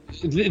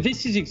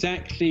This is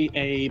exactly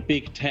a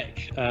big tech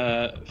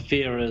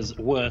fearer's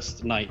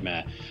worst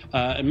nightmare.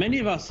 Many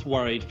of us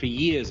worried for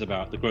years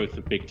about the growth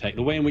of big tech,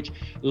 the way in which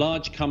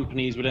large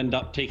companies would end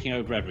up taking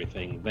over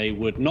everything. They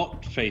would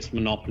not face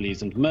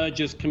monopolies and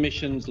mergers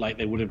commissions like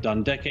they would have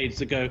done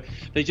decades ago.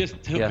 They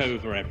just took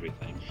over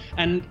everything.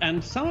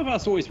 And some of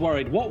us always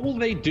worried, what will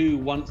they do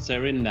once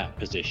they're in that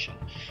position?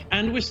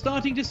 And we're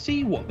starting to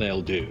see what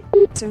they'll do.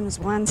 As soon as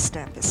one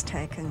step is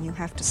taken, you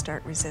have to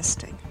start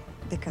resisting,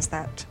 because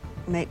that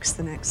makes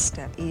the next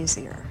step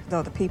easier.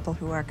 Though the people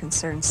who are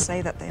concerned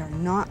say that they are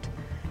not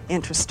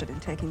interested in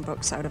taking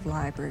books out of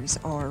libraries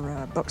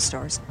or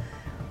bookstores,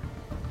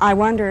 I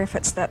wonder if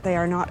it's that they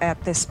are not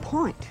at this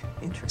point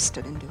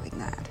interested in doing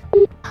that.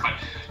 But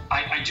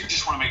I do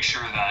just want to make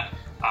sure that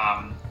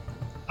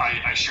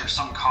I share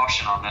some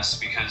caution on this,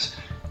 because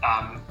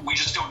we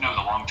just don't know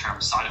the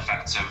long-term side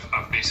effects of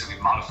basically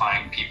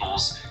modifying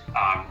people's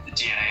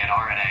DNA and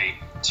RNA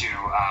to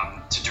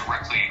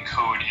directly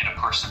encode in a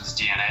person's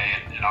DNA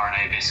and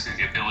RNA,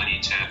 basically the ability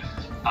to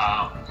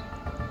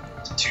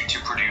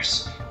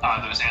produce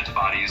those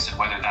antibodies, and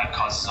whether that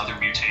causes other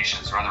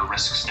mutations or other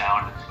risks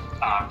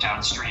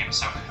downstream.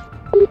 So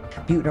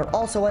Buettner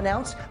also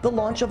announced the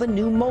launch of a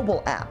new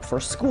mobile app for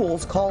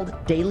schools called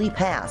Daily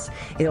Pass.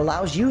 It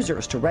allows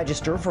users to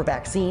register for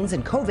vaccines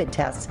and COVID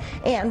tests,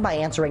 and by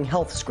answering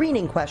health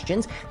screening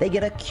questions, they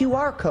get a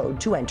QR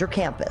code to enter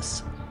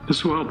campus.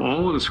 This will help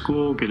all of the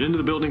school get into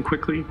the building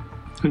quickly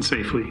and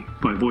safely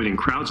by avoiding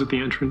crowds at the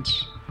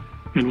entrance,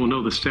 and we'll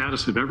know the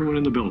status of everyone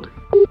in the building.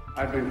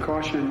 I've been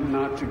cautioned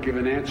not to give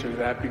an answer to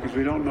that because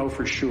we don't know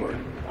for sure.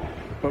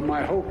 But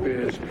my hope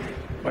is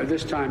by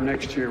this time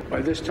next year,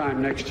 we're going to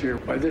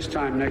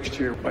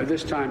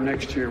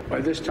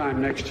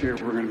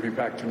be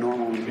back to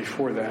normal, and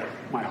before that,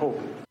 my hope.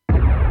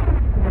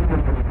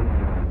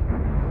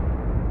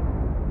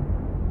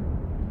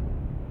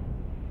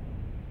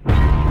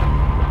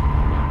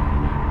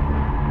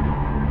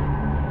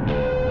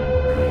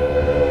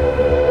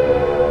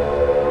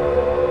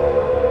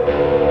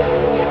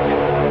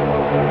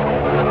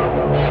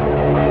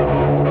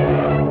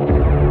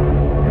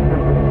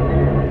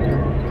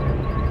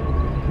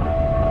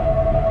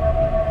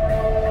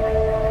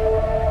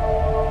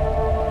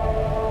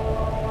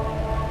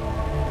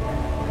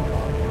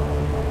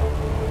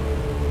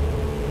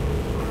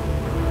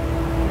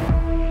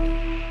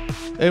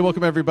 Hey,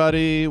 welcome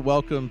everybody.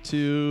 Welcome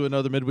to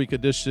another midweek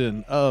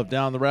edition of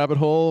Down the Rabbit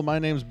Hole. My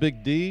name's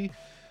Big D.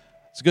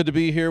 It's good to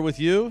be here with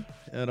you,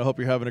 and I hope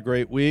you're having a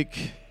great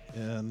week.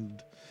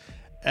 And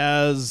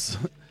as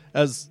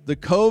the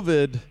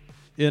COVID,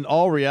 in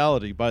all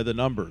reality, by the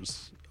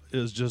numbers,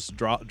 is just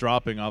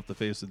dropping off the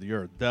face of the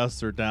earth.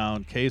 Deaths are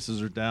down,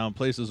 cases are down,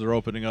 places are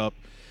opening up.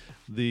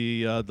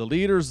 The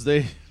leaders,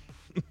 they're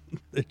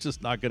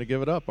just not going to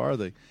give it up, are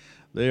they?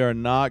 They are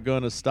not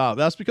going to stop.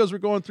 That's because we're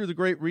going through the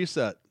Great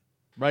Reset.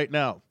 Right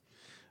now,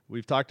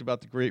 we've talked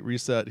about the Great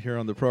Reset here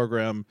on the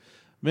program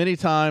many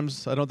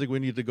times. I don't think we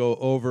need to go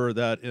over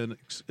that in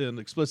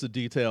explicit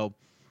detail,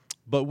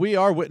 but we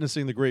are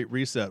witnessing the Great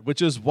Reset,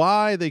 which is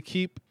why they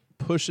keep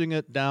pushing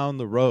it down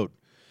the road,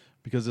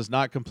 because it's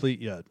not complete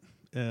yet.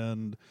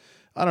 And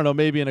I don't know,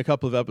 maybe in a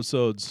couple of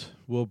episodes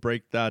we'll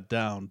break that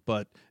down,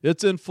 but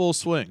it's in full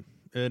swing,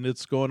 and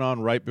it's going on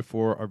right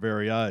before our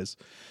very eyes.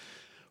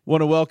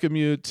 Want to welcome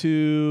you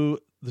to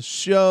the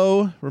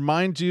show.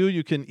 Remind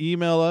you can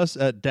email us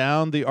at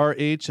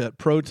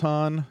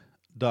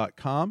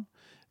downtherh@proton.com.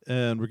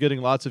 And we're getting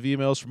lots of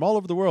emails from all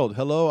over the world.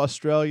 Hello,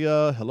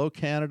 Australia. Hello,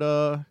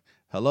 Canada.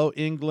 Hello,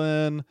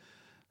 England.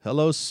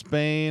 Hello,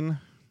 Spain.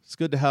 It's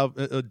good to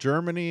have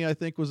Germany, I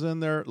think, was in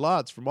there.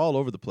 Lots from all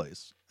over the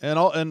place.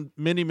 And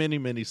many, many,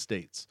 many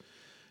states.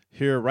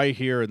 Right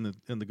here in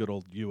the good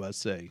old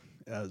USA,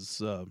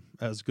 as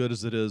good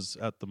as it is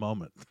at the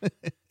moment.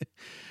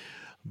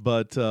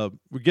 But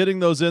we're getting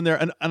those in there,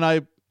 and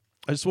I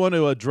just want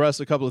to address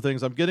a couple of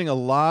things. I'm getting a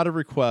lot of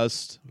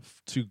requests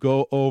to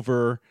go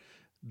over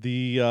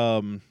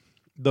the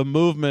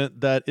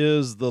movement that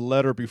is the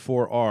letter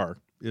before R,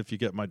 if you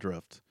get my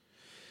drift.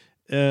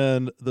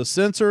 And the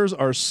censors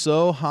are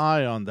so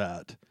high on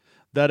that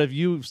if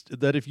you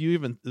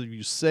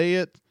say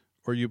it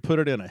or you put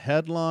it in a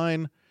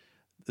headline,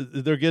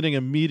 they're getting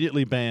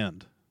immediately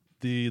banned.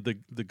 The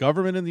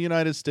government in the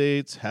United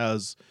States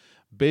has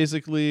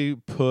basically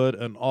put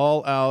an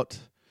all-out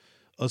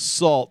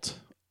assault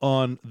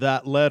on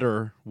that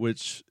letter,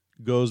 which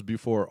goes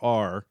before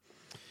R,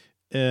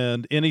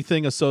 and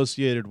anything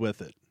associated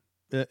with it.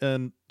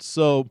 And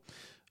so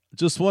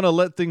just want to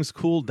let things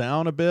cool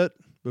down a bit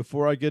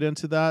before I get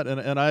into that.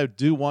 And I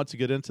do want to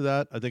get into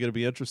that. I think it'll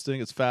be interesting.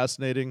 It's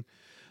fascinating.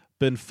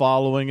 Been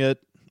following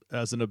it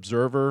as an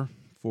observer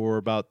for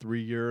about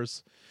 3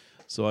 years.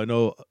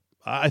 So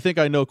I think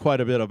I know quite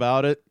a bit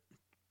about it.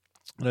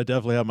 And I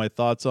definitely have my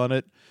thoughts on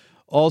it.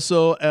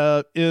 Also,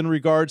 in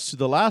regards to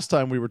the last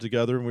time we were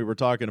together and we were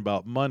talking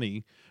about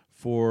money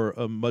for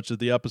much of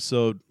the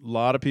episode, a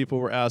lot of people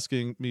were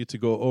asking me to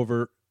go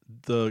over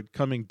the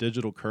coming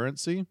digital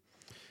currency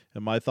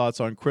and my thoughts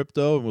on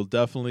crypto, and we'll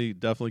definitely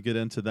get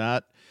into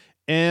that.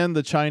 and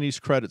the Chinese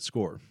credit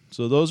score.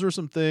 So those are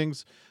some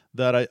things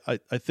that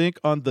I think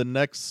on the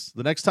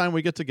next time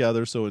we get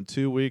together, so in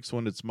 2 weeks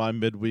when it's my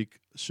midweek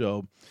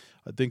show,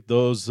 I think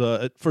those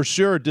for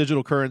sure,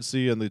 digital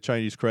currency and the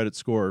Chinese credit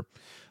score.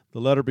 The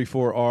letter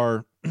before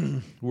R,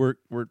 we're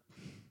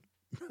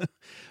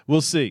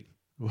we'll see.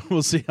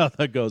 We'll see how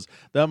that goes.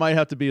 That might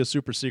have to be a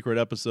super secret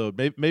episode.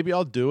 Maybe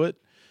I'll do it.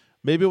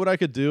 Maybe what I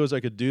could do is I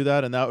could do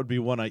that, and that would be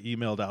one I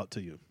emailed out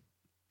to you.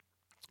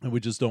 And we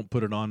just don't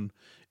put it on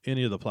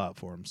any of the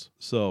platforms.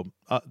 So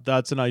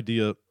that's an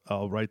idea.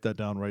 I'll write that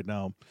down right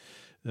now,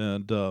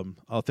 and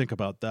I'll think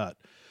about that.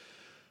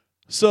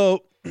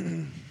 So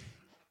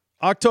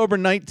October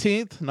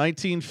 19th,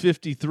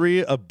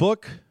 1953, a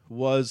book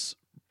was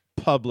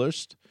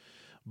published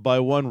by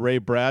one Ray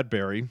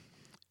Bradbury,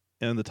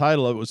 and the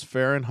title of it was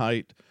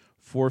Fahrenheit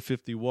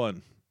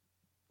 451.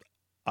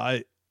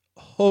 I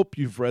hope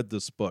you've read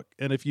this book,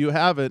 and if you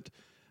haven't,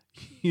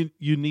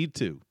 you need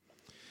to.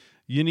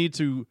 You need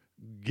to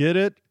get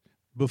it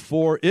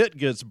before it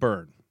gets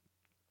burned.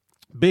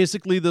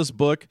 Basically, this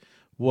book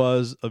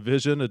was a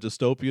vision, a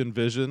dystopian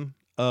vision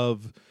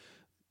of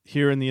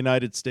here in the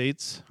United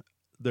States.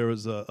 There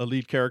was a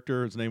lead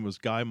character. His name was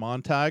Guy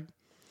Montag,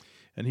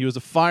 and he was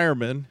a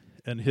fireman,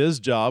 and his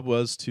job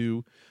was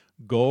to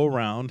go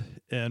around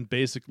and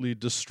basically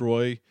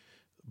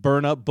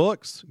burn up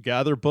books,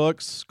 gather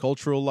books,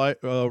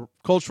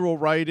 cultural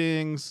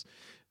writings,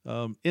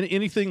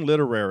 anything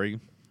literary,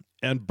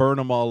 and burn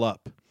them all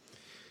up.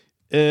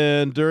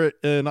 And I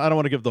don't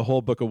want to give the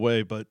whole book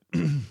away, but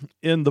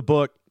in the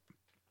book,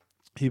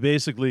 he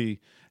basically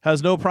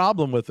has no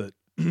problem with it.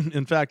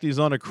 In fact, he's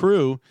on a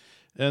crew,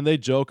 and they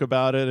joke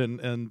about it,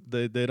 and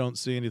they don't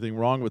see anything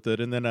wrong with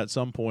it. And then at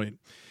some point,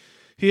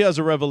 he has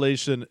a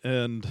revelation,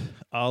 and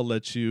I'll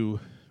let you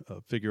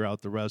figure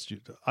out the rest.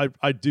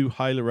 I do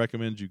highly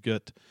recommend you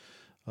get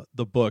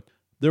the book.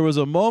 There was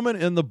a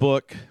moment in the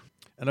book,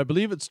 and I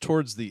believe it's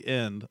towards the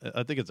end,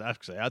 I think it's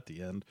actually at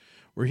the end,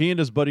 where he and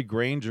his buddy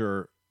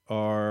Granger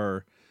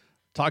are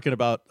talking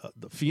about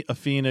a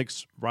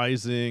phoenix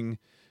rising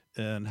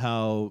and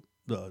how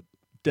the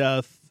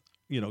death,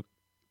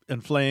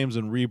 and flames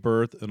and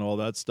rebirth and all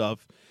that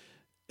stuff.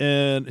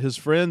 And his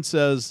friend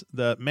says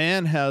that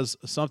man has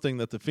something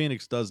that the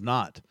phoenix does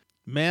not.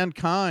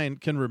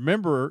 Mankind can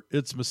remember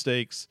its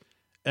mistakes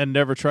and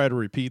never try to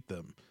repeat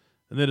them.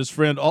 And then his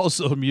friend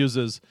also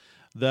muses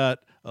that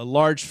a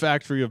large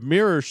factory of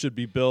mirrors should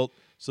be built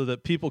so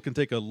that people can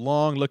take a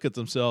long look at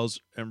themselves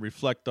and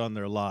reflect on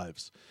their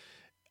lives.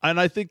 And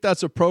I think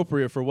that's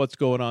appropriate for what's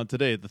going on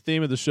today. The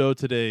theme of the show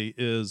today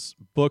is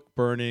book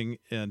burning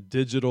and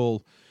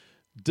digital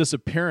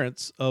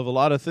disappearance of a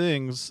lot of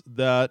things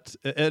that,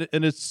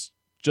 and it's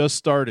just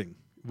starting.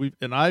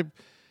 I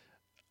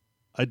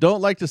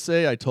don't like to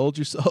say I told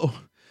you so,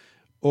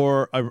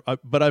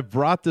 but I've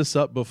brought this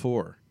up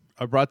before.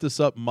 I brought this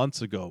up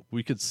months ago.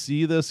 We could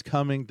see this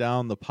coming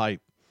down the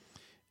pipe,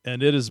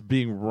 and it is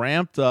being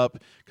ramped up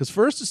because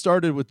first it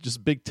started with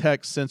just big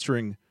tech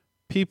censoring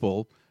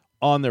people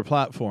on their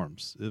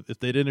platforms. If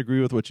they didn't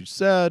agree with what you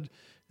said,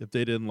 if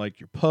they didn't like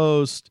your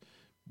post,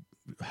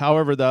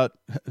 however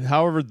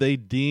they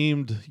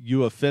deemed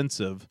you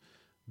offensive,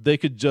 they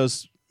could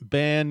just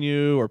ban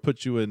you or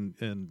put you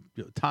in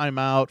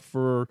timeout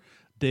for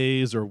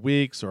days or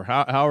weeks or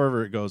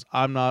however it goes.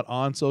 I'm not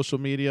on social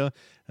media,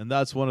 and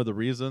that's one of the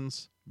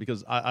reasons,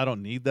 because I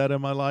don't need that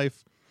in my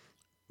life.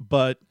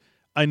 But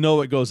I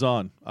know it goes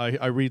on.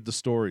 I read the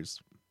stories.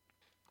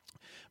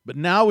 But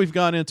now we've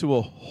gone into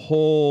a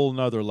whole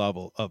nother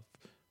level of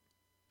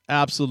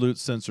absolute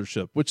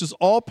censorship, which is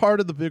all part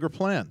of the bigger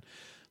plan.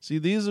 See,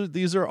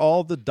 these are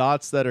all the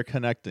dots that are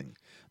connecting.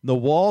 The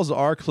walls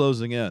are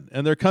closing in,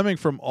 and they're coming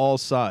from all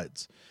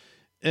sides.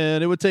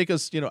 And it would take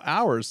us,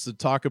 hours to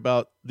talk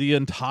about the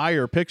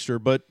entire picture,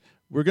 but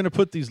we're going to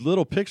put these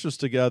little pictures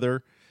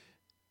together,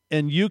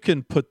 and you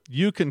can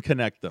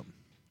connect them.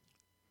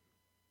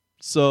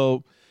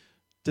 So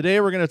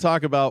today we're going to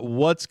talk about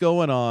what's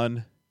going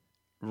on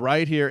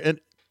right here,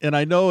 and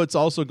I know it's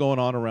also going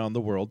on around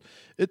the world.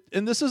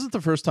 And this isn't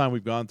the first time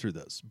we've gone through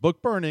this.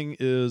 Book burning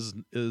is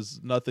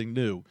nothing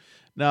new.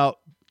 Now,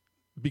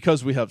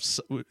 because we have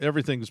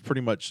everything's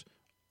pretty much,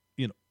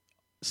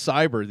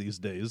 cyber these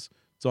days.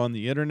 It's on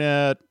the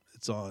internet.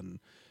 It's on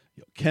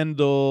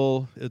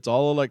Kindle. It's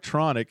all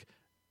electronic.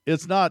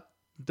 It's not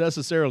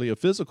necessarily a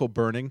physical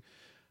burning,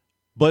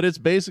 but it's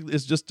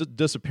just a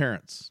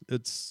disappearance.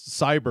 It's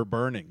cyber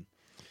burning.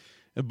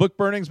 And book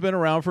burning's been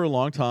around for a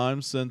long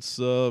time, since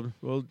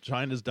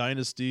China's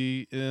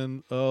dynasty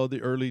in the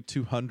early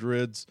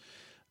 200s.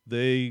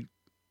 They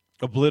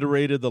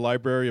obliterated the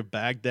Library of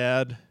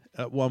Baghdad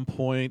at one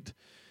point.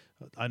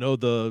 I know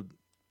the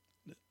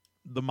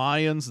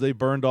Mayans, they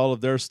burned all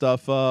of their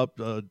stuff up.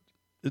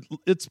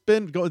 It's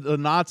been the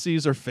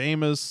Nazis are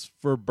famous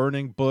for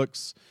burning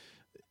books.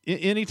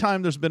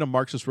 Anytime there's been a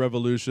Marxist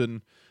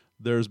revolution,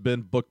 there's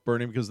been book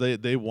burning, because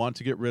they want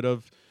to get rid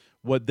of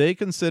what they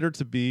consider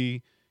to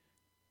be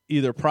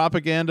either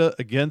propaganda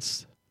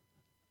against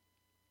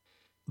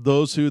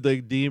those who they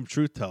deem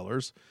truth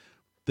tellers.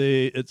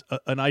 It's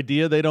an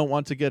idea they don't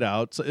want to get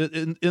out. So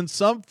in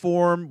some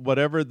form,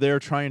 whatever they're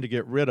trying to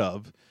get rid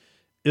of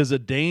is a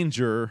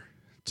danger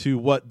to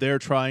what they're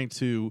trying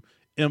to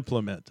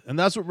implement. And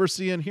that's what we're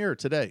seeing here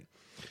today.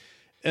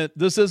 And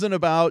this isn't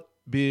about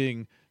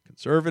being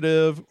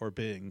conservative or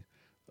being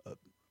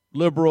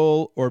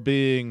liberal or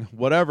being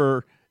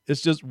whatever.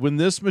 It's just when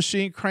this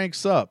machine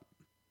cranks up,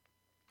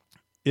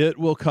 it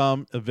will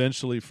come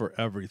eventually for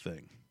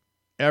everything.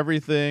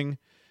 Everything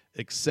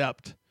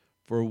except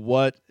for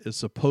what is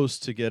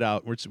supposed to get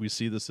out. We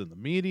see this in the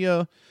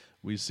media.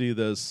 We see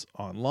this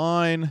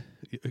online.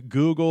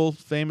 Google,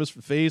 famous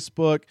for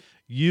Facebook,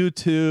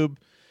 YouTube.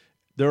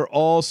 They're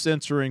all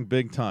censoring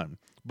big time.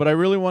 But I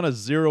really want to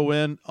zero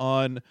in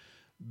on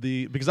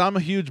because I'm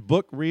a huge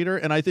book reader,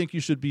 and I think you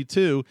should be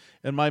too.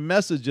 And my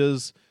message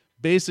is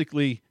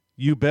basically,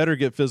 you better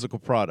get physical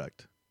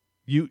product.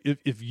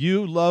 If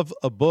you love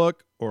a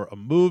book or a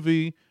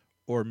movie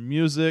or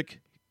music,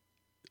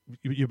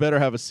 you better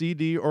have a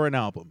CD or an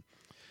album.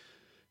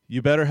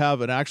 You better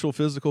have an actual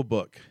physical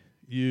book.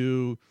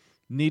 You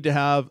need to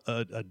have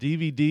a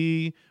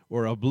DVD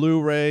or a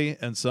Blu-ray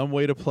and some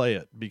way to play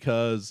it,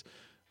 because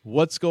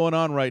what's going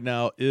on right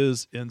now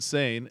is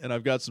insane, and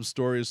I've got some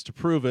stories to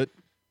prove it.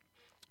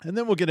 And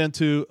then we'll get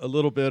into a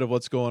little bit of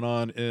what's going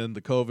on in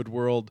the COVID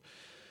world.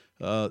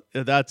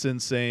 That's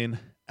insane,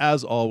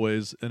 as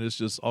always, and it's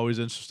just always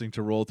interesting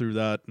to roll through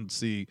that and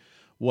see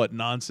what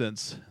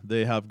nonsense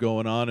they have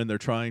going on, and they're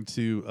trying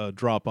to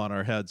drop on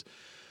our heads.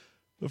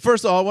 But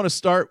first of all, I want to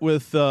start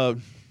with I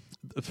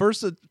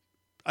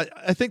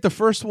think the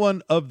first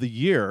one of the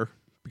year,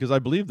 because I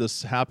believe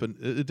this happened.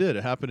 It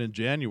happened in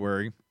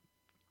January.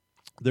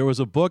 There was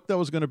a book that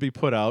was going to be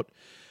put out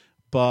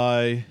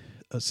by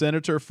a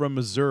senator from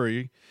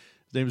Missouri.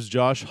 His name is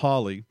Josh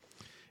Hawley,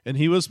 and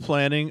he was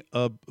planning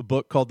a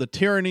book called The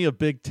Tyranny of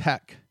Big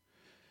Tech.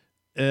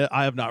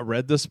 I have not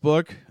read this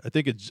book. I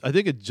think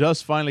it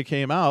just finally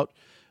came out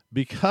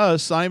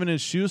because Simon &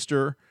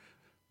 Schuster,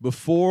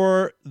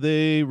 before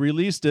they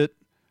released it,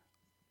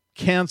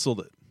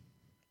 canceled it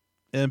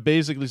and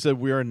basically said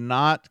we're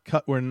not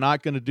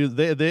going to do.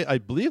 They I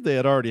believe they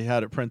had already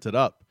had it printed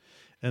up,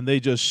 and they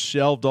just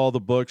shelved all the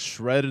books,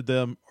 shredded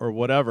them, or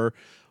whatever.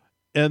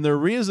 And the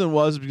reason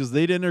was because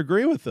they didn't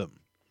agree with him.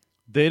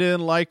 They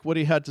didn't like what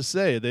he had to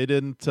say. They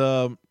didn't.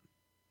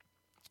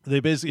 They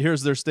basically,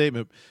 here's their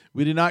statement: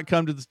 "We did not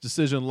come to this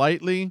decision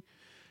lightly.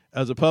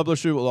 As a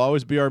publisher, it will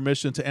always be our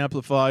mission to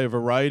amplify a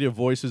variety of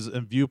voices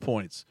and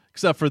viewpoints,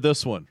 except for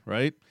this one,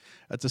 right?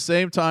 At the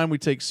same time, we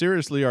take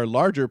seriously our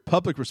larger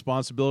public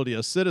responsibility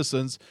as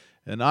citizens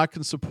and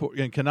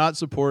cannot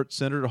support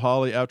Senator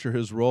Hawley after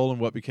his role in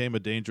what became a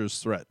dangerous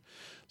threat."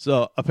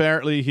 So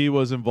apparently he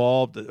was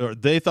involved, or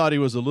they thought he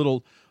was a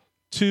little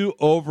too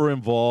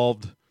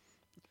over-involved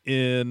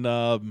in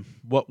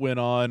what went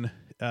on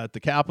at the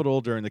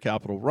Capitol during the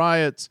Capitol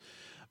riots.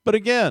 But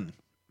again,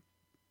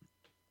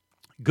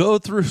 go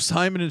through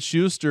Simon &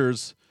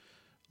 Schuster's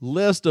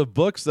list of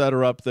books that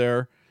are up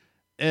there,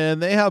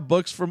 and they have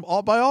books from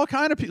all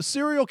kind of people,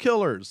 serial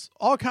killers,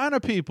 all kind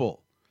of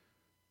people.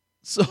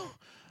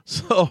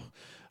 So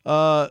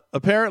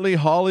apparently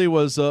Hawley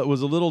was a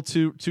little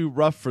too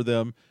rough for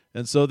them,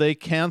 and so they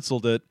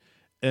canceled it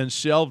and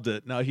shelved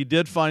it. Now he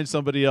did find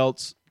somebody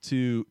else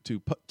to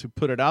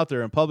put it out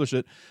there and publish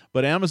it,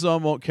 but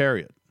Amazon won't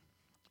carry it,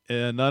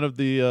 and none of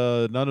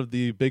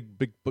the big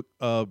book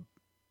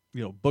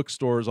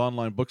bookstores,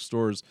 online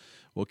bookstores,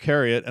 will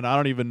carry it. And I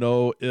don't even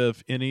know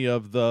if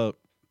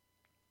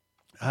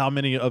how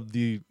many of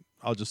the,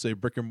 I'll just say,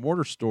 brick and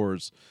mortar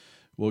stores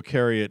will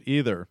carry it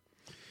either.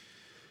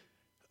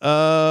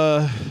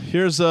 So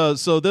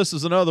this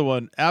is another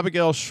one.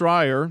 Abigail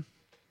Shrier,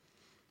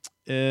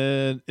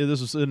 and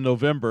this was in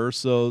November.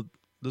 So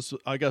this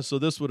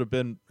would have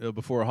been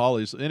before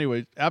Hawley. So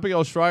anyway,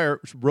 Abigail Shrier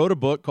wrote a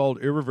book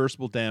called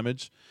Irreversible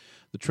Damage: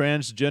 The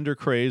Transgender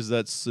Craze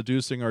That's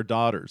Seducing Our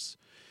Daughters.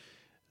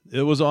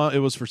 It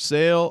was for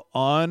sale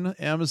on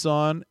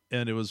Amazon,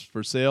 and it was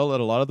for sale at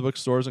a lot of the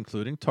bookstores,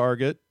 including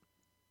Target.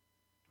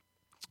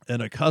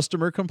 And a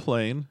customer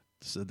complained,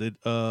 said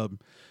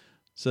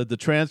the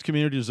trans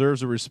community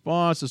deserves a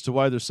response as to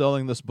why they're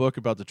selling this book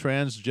about the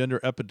transgender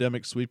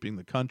epidemic sweeping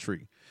the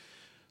country.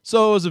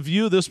 So it was a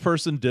view this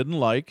person didn't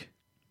like.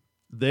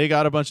 They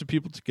got a bunch of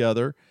people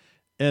together,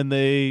 and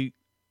they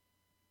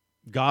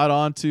got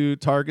onto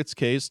Target's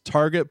case.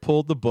 Target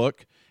pulled the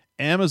book.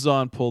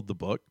 Amazon pulled the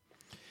book.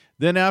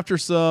 Then after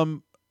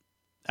some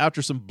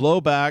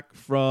blowback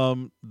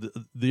from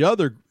the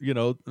other,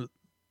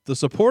 the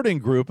supporting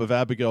group of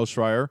Abigail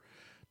Shrier,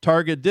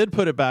 Target did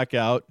put it back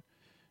out,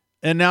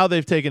 and now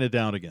they've taken it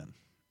down again.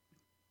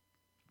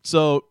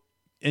 So,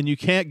 and you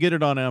can't get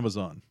it on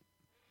Amazon.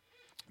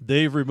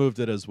 They've removed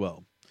it as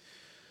well.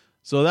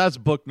 So that's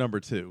book number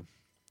 2.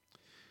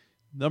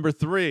 Number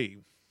 3.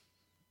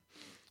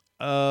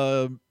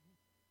 And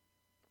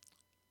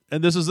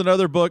this is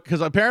another book,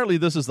 because apparently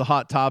this is the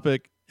hot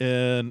topic,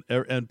 and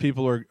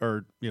people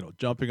are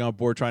jumping on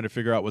board trying to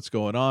figure out what's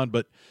going on.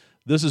 But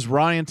this is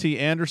Ryan T.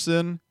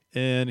 Anderson,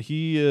 and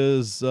he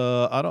is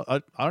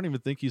I don't even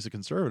think he's a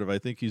conservative. I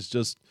think he's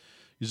just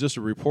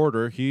a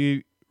reporter.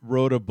 He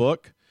wrote a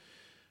book,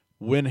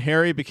 When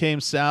Harry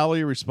Became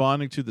Sally,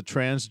 responding to the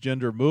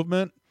transgender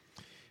movement,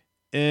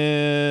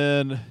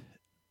 and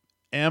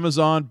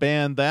Amazon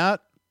banned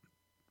that.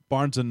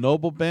 Barnes and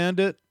Noble banned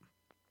it.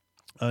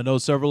 I know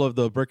several of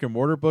the brick and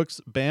mortar books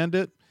banned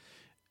it,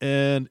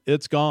 and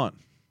it's gone.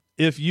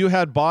 If you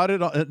had bought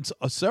it,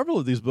 several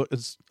of these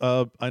books,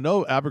 I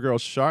know Abigail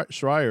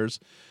Schreier's,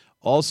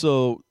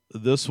 also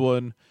this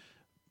one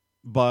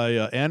by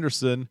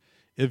Anderson.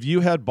 If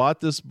you had bought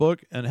this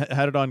book and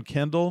had it on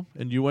Kindle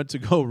and you went to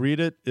go read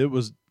it, it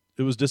was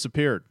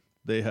disappeared.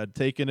 They had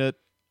taken it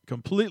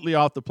completely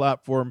off the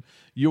platform.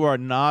 You are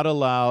not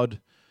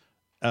allowed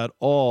at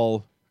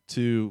all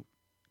to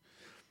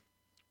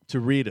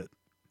read it.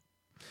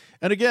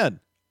 And again,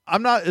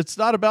 it's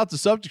not about the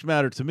subject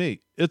matter to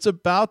me. It's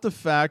about the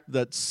fact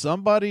that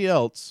somebody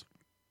else,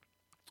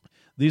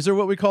 these are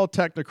what we call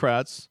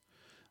technocrats.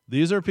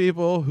 These are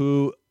people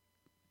who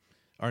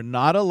are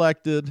not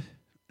elected,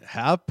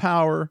 have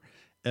power,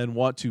 and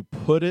want to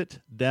put it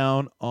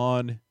down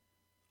on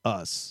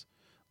us.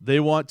 They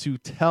want to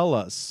tell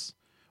us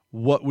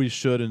what we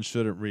should and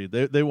shouldn't read.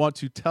 They want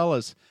to tell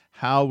us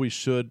how we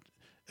should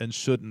and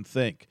shouldn't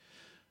think.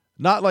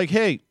 Not like,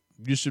 hey,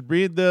 you should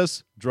read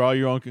this, draw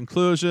your own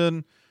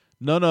conclusion.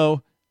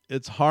 No,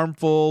 it's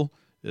harmful.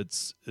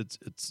 It's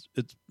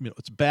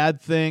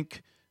bad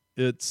think.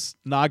 It's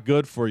not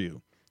good for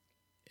you.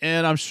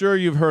 And I'm sure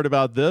you've heard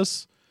about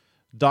this.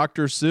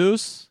 Dr.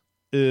 Seuss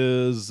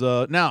is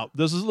now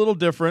this is a little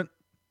different,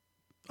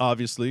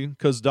 obviously,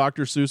 because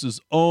Dr.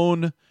 Seuss's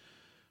own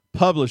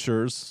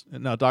publishers,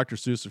 and now Dr.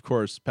 Seuss, of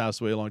course,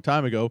 passed away a long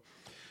time ago,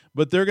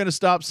 but they're going to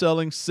stop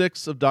selling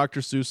 6 of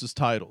Dr. Seuss's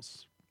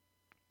titles.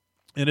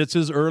 And it's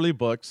his early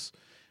books.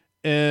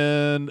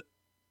 And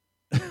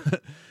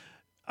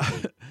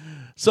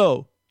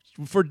so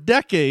for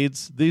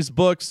decades, these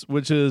books,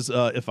 which is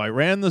If I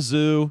Ran the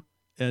Zoo,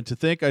 and To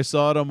Think I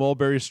Saw It on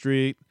Mulberry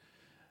Street,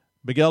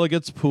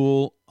 McElligot's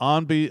Pool,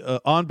 On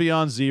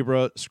Beyond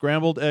Zebra,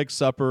 Scrambled Egg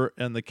Supper,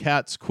 and The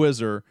Cat's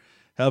Quizzer,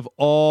 have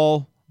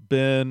all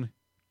been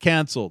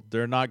canceled.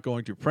 They're not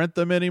going to print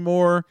them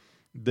anymore.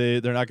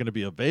 They're not going to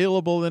be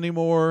available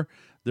anymore.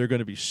 They're going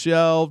to be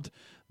shelved.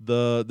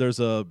 There's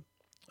a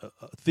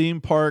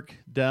theme park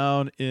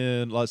down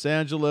in Los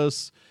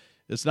Angeles.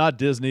 It's not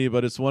Disney,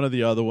 but it's one of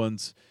the other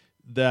ones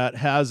that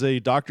has a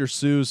Dr.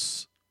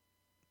 Seuss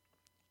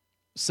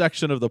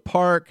section of the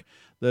park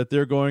that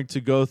they're going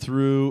to go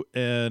through,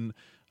 and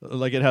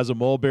like it has a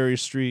Mulberry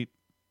Street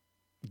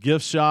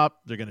gift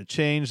shop. They're going to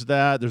change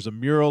that. There's a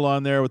mural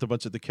on there with a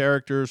bunch of the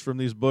characters from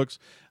these books.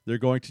 They're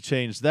going to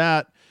change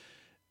that.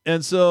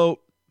 And so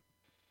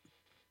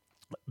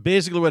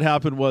basically what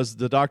happened was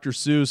the Dr.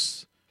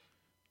 Seuss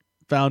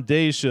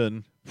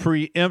Foundation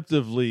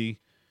preemptively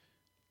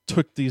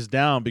took these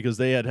down because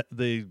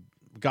they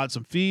got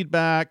some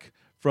feedback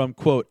from,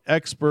 quote,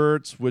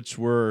 experts, which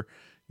were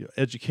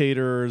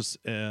educators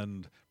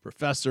and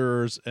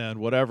professors and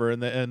whatever,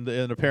 and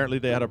apparently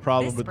they had a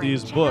problem with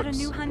these books. A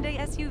new Hyundai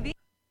SUV.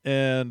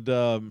 And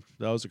that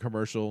was a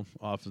commercial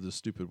off of this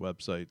stupid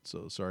website,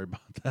 so sorry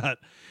about that.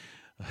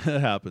 It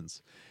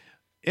happens.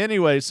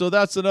 Anyway, so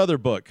that's another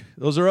book.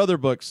 Those are other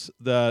books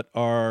that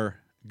are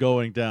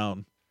going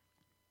down.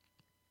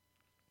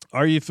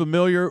 Are you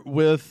familiar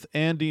with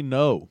Andy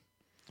Ngo?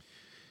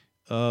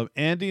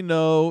 Andy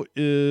Ngo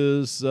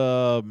is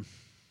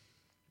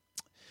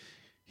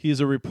he's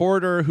a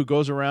reporter who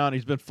goes around.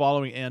 He's been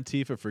following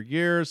Antifa for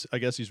years. I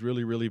guess he's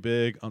really, really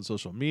big on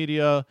social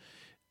media,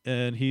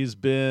 and he's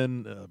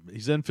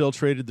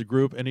infiltrated the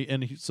group.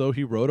 So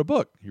he wrote a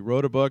book. He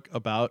wrote a book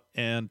about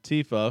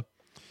Antifa,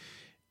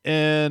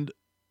 and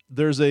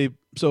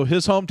so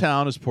his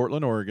hometown is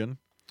Portland, Oregon,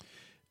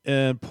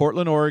 and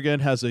Portland, Oregon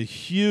has a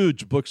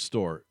huge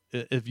bookstore.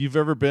 If you've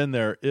ever been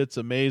there, it's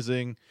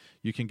amazing.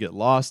 You can get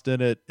lost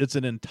in it. It's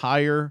an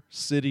entire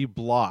city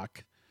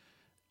block,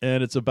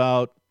 and it's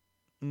about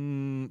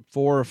 4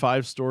 or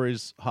 5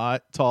 stories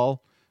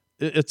tall.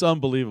 It's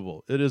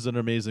unbelievable. It is an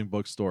amazing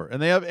bookstore,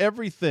 and they have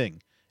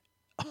everything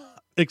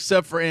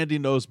except for Andy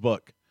Ngo's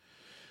book.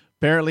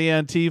 Apparently,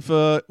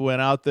 Antifa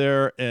went out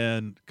there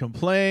and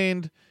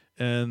complained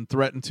and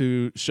threatened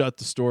to shut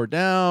the store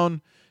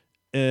down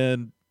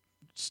and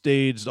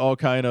staged all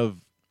kind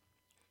of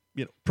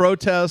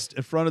protest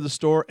in front of the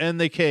store, and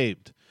they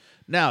caved.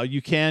 Now,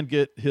 you can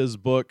get his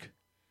book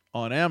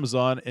on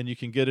Amazon, and you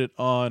can get it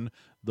on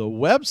the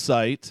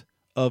website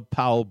of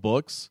Powell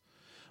Books.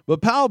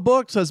 But Powell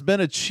Books has been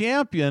a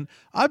champion.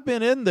 I've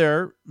been in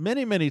there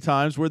many, many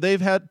times where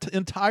they've had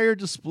entire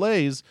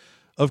displays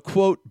of,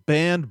 quote,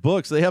 banned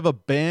books. They have a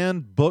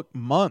banned book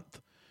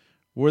month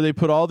where they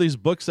put all these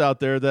books out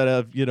there that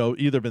have,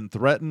 either been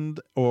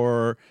threatened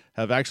or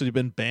have actually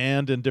been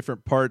banned in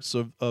different parts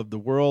of the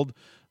world,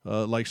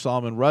 like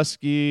Salman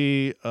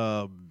Rushdie,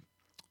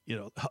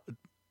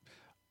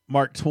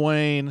 Mark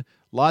Twain,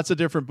 lots of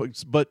different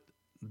books, but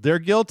they're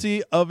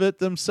guilty of it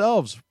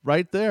themselves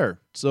right there.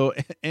 So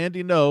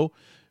Andy Ngo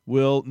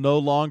will no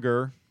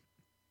longer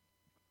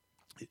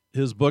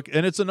his book,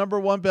 and it's a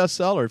 #1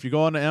 bestseller. If you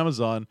go on to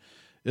Amazon,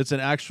 it's an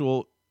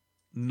actual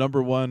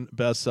 #1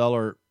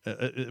 bestseller.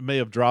 It may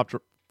have dropped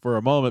for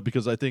a moment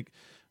because I think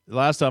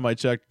last time I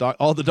checked,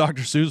 all the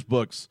Dr. Seuss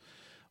books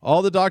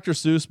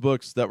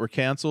that were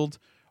canceled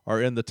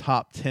are in the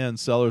top 10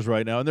 sellers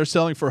right now, and they're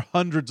selling for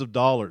hundreds of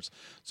dollars.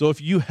 So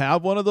if you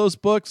have one of those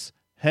books,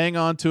 hang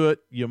on to it.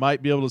 You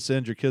might be able to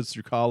send your kids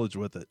through college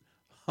with it.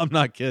 I'm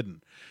not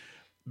kidding,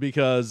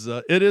 because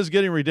it is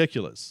getting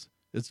ridiculous.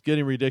 It's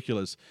getting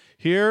ridiculous.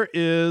 Here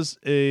is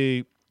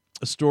a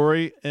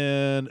story,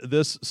 and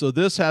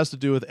this has to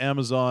do with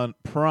Amazon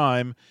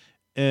Prime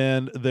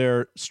and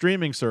their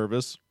streaming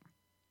service.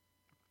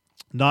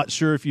 Not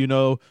sure if you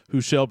know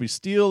who Shelby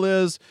Steele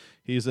is.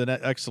 He's an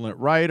excellent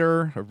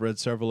writer. I've read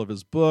several of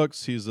his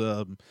books. He's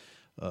a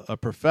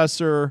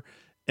professor,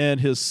 and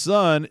his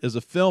son is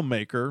a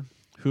filmmaker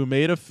who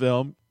made a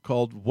film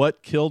called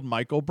What Killed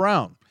Michael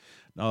Brown.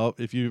 Now,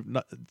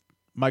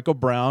 Michael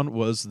Brown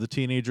was the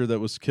teenager that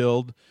was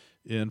killed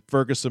in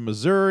Ferguson,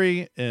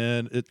 Missouri,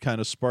 and it kind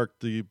of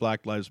sparked the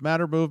Black Lives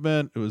Matter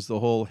movement. It was the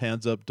whole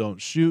hands up,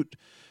 don't shoot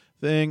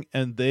thing,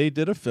 and they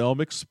did a film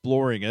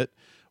exploring it.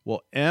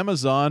 Well,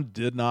 Amazon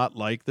did not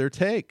like their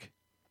take,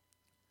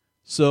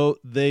 so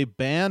they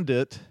banned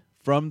it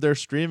from their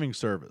streaming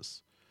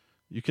service.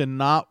 You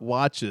cannot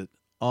watch it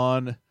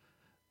on.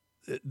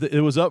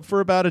 It was up for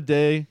about a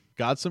day,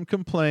 got some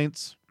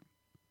complaints,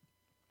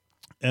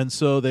 and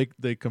so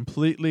they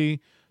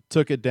completely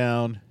took it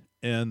down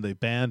and they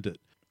banned it.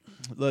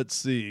 Let's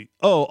see.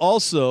 Oh,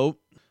 also,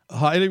 a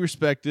highly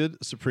respected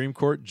Supreme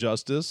Court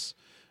justice,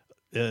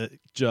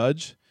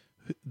 judge,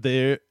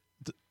 they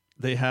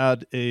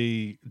had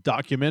a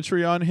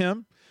documentary on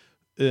him,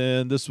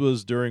 and this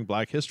was during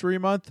Black History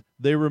Month.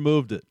 They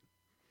removed it.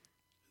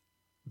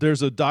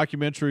 There's a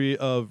documentary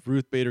of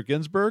Ruth Bader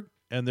Ginsburg,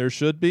 and there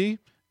should be,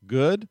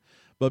 good,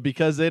 but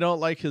because they don't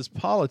like his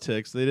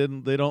politics, they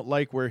don't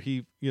like where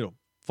he,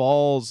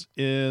 falls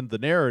in the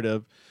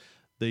narrative,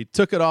 they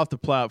took it off the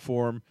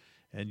platform,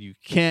 and you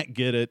can't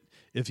get it.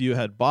 If you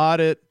had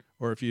bought it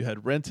or if you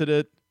had rented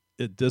it,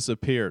 it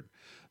disappeared.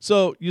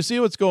 So you see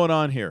what's going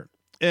on here.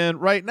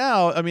 And right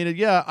now, I mean,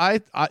 yeah, I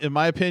in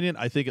my opinion,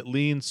 I think it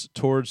leans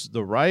towards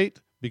the right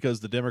because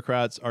the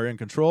Democrats are in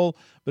control,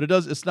 but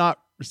it's not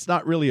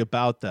really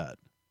about that.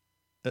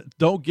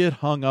 Don't get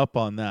hung up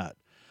on that.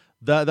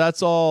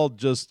 That's all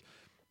just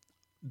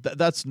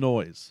that's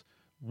noise.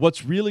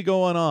 What's really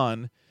going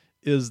on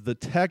is the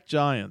tech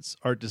giants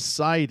are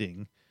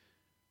deciding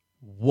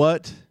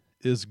what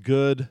is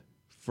good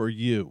for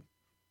you.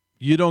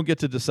 You don't get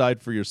to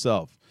decide for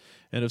yourself.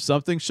 And if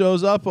something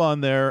shows up on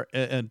there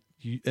and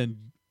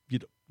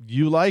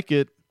you like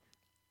it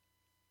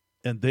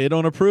and they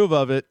don't approve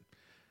of it,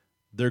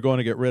 they're going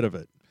to get rid of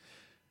it.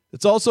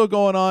 It's also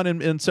going on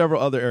in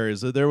several other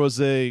areas. There was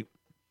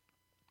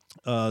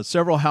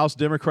several House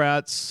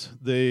Democrats.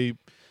 They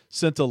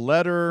sent a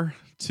letter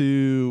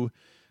to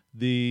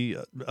the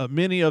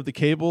many of the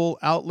cable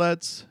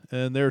outlets,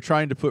 and they're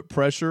trying to put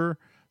pressure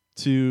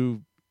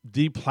to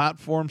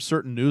deplatform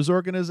certain news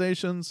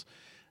organizations.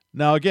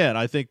 Now, again,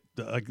 I think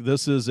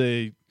this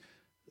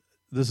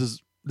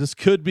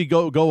could be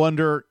go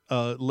under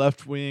a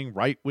left wing,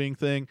 right wing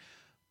thing,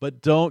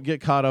 but don't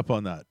get caught up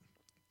on that.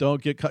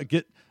 Don't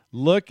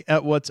look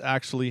at what's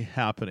actually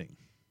happening.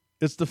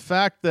 It's the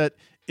fact that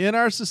in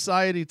our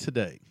society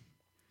today,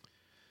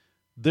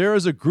 there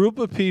is a group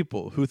of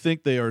people who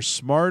think they are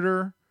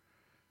smarter,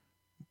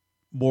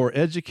 more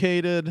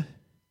educated,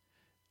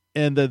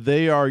 and that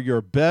they are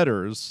your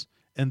betters,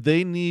 and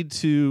they need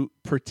to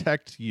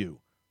protect you,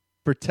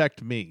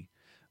 protect me.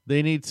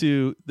 They need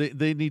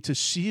to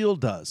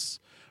shield us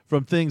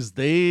from things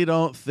they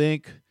don't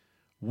think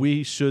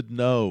we should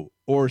know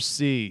or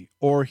see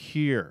or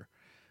hear.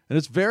 And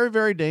it's very,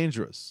 very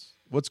dangerous.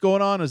 What's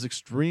going on is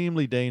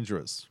extremely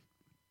dangerous.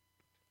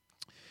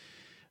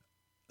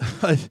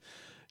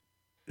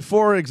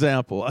 For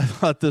example, I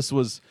thought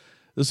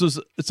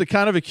it's a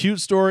kind of a cute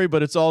story,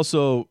 but it's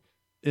also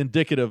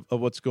indicative of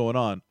what's going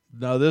on.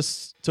 Now,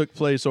 this took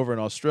place over in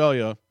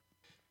Australia.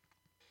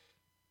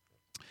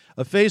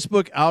 A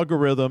Facebook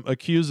algorithm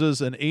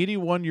accuses an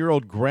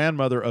 81-year-old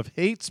grandmother of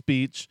hate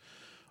speech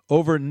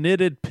over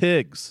knitted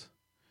pigs.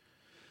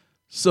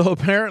 So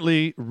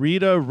apparently,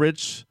 Rita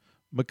Rich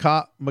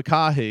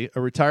McCaughey,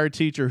 a retired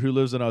teacher who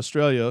lives in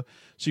Australia,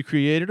 she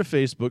created a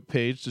Facebook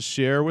page to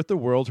share with the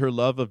world her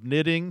love of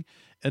knitting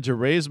and to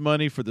raise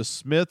money for the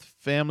Smith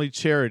Family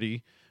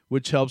Charity,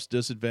 which helps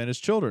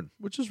disadvantaged children,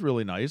 which is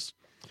really nice.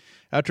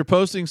 After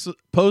posting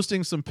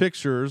some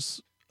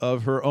pictures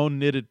of her own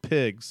knitted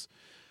pigs,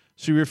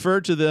 she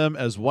referred to them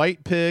as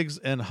white pigs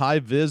and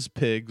high-vis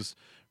pigs,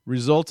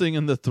 resulting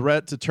in the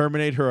threat to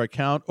terminate her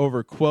account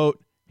over,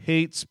 quote,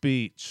 hate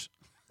speech.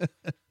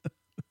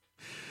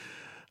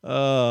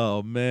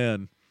 Oh,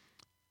 man.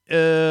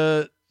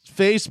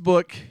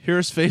 Facebook,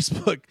 here's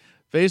Facebook.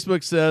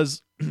 Facebook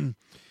says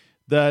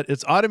that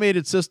its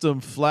automated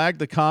system flagged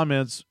the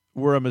comments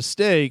were a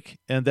mistake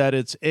and that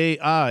its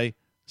AI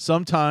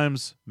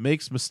sometimes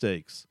makes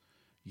mistakes.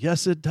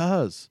 Yes, it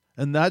does.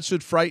 And that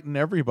should frighten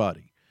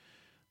everybody.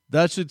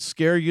 That should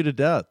scare you to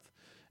death.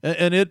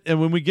 And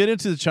when we get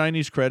into the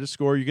Chinese credit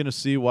score, you're going to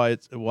see why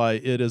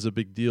it is a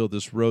big deal,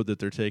 this road that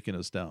they're taking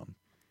us down.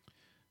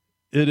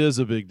 It is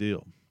a big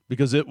deal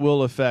because it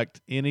will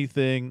affect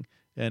anything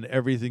and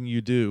everything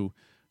you do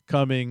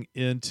coming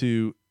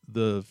into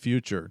the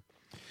future.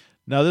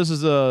 Now,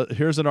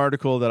 here's an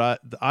article that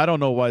I don't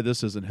know why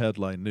this isn't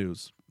headline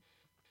news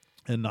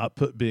and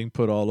not being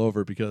put all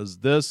over, because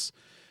this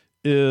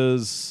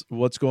is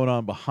what's going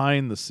on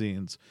behind the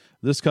scenes.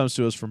 This comes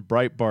to us from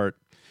Breitbart.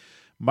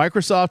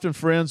 Microsoft and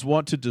friends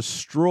want to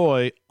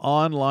destroy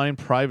online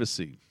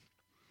privacy.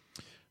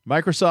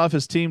 Microsoft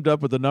has teamed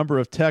up with a number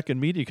of tech and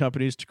media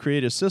companies to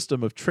create a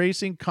system of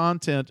tracing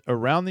content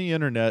around the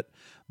internet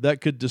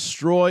that could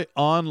destroy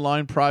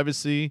online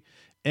privacy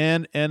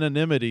and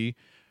anonymity,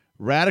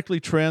 radically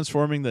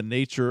transforming the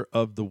nature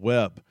of the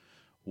web.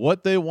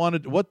 What they're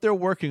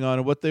working on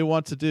and what they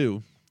want to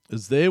do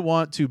is they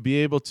want to be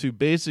able to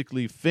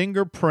basically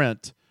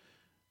fingerprint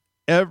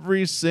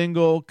every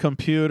single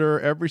computer,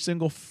 every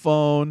single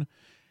phone,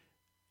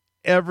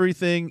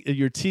 everything,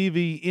 your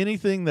TV,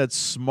 anything that's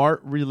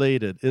smart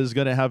related is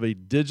going to have a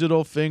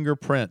digital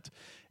fingerprint.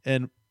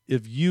 And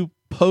if you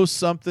post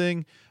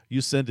something,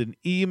 you send an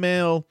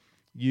email,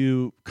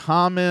 you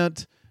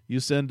comment, you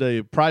send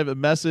a private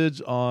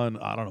message on,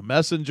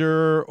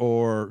 Messenger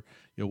or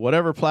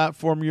whatever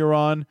platform you're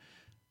on,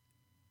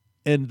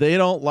 and they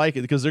don't like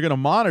it because they're going to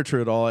monitor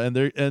it all.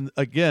 And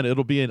again,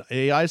 it'll be an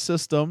AI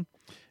system.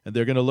 And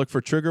they're going to look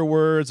for trigger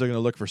words. They're going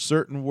to look for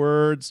certain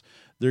words.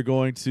 They're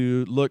going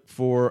to look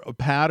for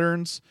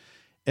patterns.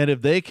 And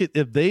if they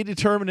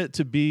determine it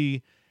to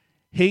be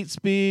hate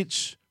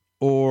speech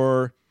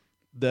or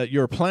that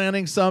you're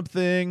planning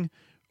something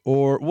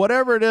or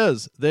whatever it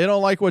is, they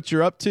don't like what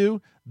you're up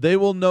to, they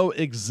will know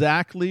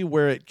exactly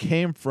where it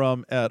came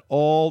from at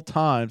all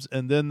times.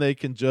 And then they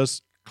can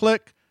just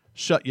click,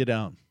 shut you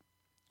down,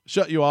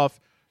 shut you off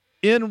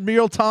in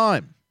real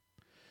time.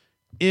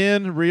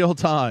 In real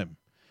time.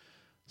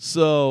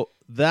 So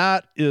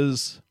that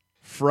is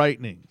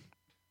frightening.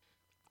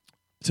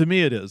 To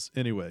me, it is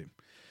anyway.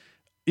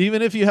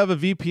 Even if you have a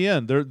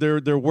VPN,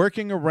 they're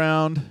working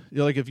around.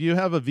 Like if you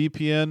have a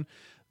VPN,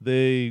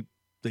 they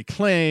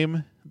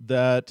claim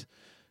that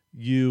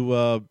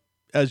you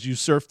as you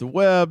surf the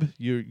web,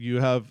 you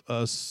have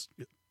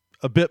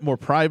a bit more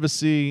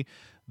privacy,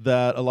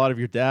 that a lot of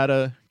your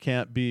data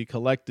can't be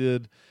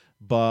collected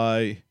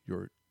by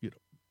your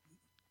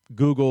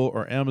Google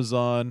or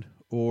Amazon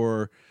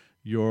or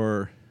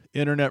your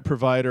internet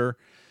provider.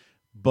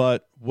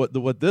 But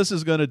what this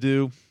is going to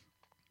do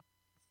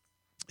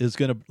is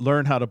going to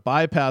learn how to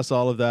bypass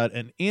all of that,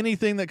 and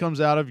anything that comes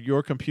out of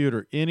your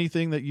computer,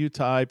 anything that you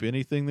type,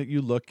 anything that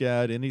you look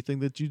at, anything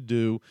that you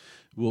do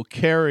will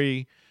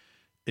carry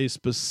a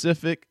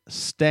specific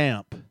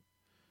stamp,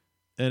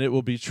 and it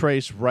will be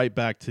traced right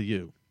back to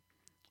you.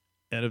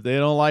 And if they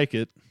don't like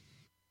it,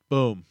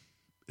 boom,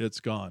 it's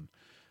gone.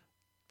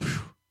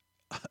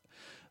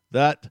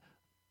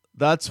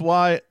 That's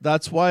why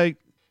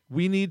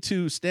we need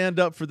to stand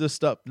up for this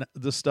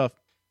stuff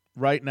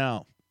right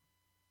now.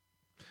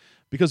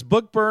 Because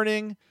book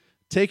burning,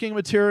 taking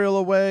material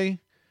away,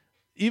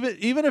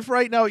 even if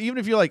right now, even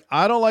if you're like,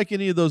 I don't like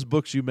any of those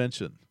books you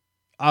mentioned,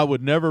 I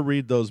would never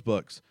read those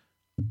books.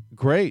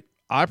 Great.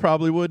 I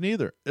probably wouldn't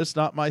either. It's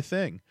not my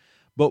thing.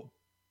 But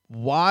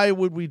why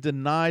would we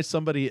deny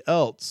somebody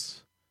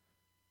else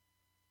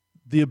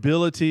the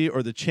ability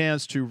or the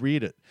chance to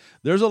read it?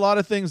 There's a lot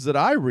of things that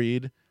I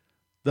read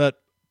that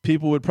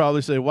people would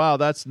probably say, wow,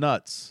 that's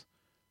nuts.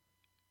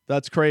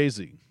 That's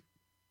crazy.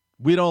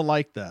 We don't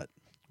like that.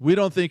 We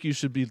don't think you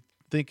should be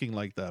thinking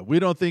like that. We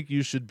don't think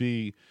you should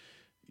be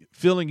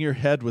filling your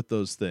head with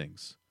those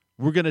things.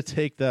 We're going to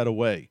take that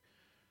away.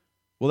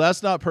 Well,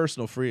 that's not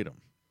personal freedom.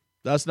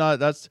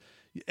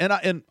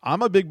 And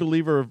I'm a big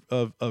believer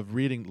of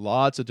reading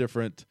lots of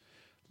different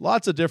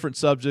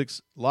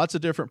subjects, lots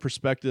of different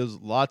perspectives,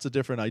 lots of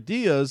different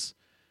ideas,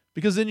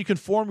 because then you can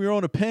form your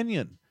own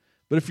opinion.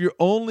 But if you're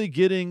only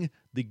getting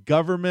the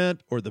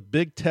government or the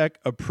big tech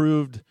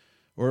approved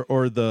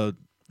or the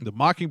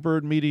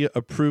Mockingbird Media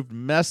approved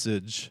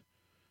message,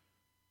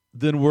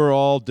 then we're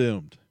all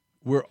doomed.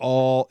 We're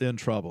all in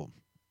trouble.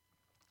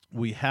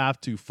 We have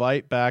to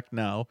fight back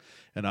now,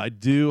 and I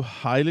do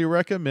highly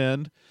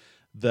recommend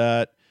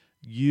that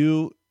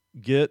you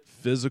get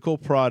physical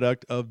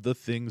product of the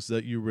things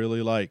that you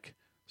really like.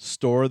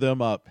 Store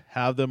them up.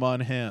 Have them on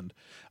hand.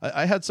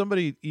 I had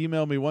somebody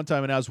email me one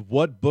time and ask,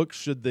 what books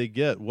should they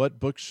get? What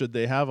books should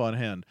they have on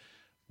hand?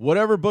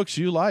 Whatever books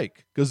you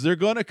like, because they're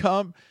going to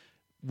come.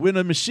 When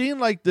a machine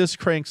like this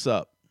cranks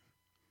up,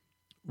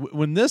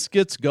 when this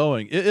gets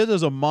going, it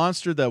is a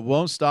monster that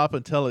won't stop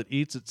until it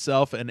eats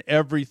itself and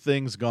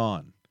everything's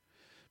gone.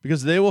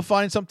 Because they will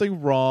find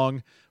something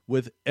wrong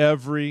with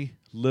every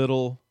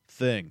little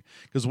thing.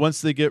 Because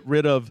once they get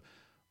rid of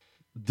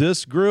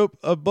this group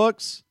of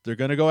books, they're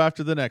going to go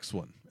after the next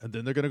one. And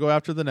then they're going to go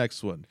after the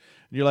next one. And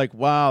you're like,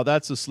 wow,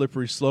 that's a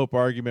slippery slope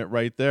argument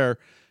right there.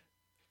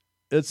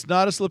 It's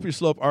not a slippery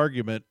slope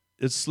argument.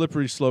 It's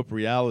slippery slope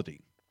reality.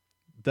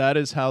 That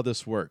is how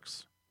this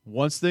works.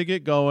 Once they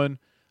get going,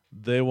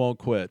 they won't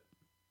quit.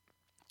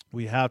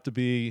 We have to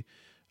be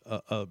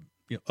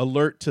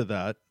alert to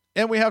that,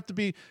 and we have to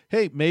be,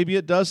 hey, maybe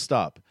it does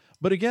stop.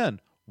 But again,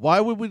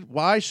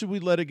 why should we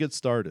let it get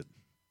started?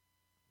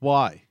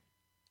 Why?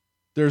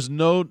 There's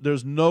no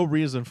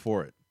reason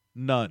for it.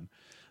 None.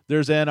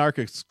 There's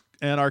anarchist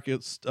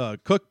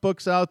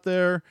cookbooks out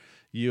there.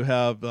 You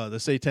have the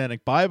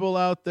Satanic Bible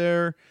out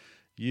there.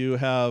 You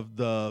have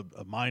the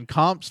Mein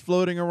Kampfs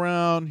floating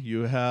around.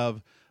 You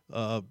have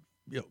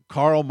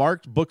Karl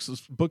Marx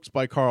books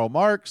by Karl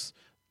Marx.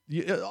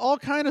 All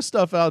kind of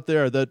stuff out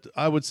there that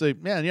I would say,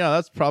 man, yeah,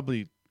 that's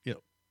probably,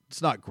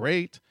 it's not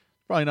great.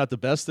 Probably not the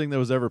best thing that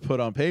was ever put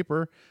on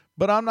paper.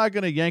 But I'm not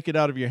going to yank it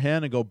out of your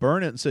hand and go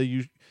burn it and say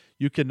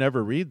you can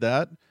never read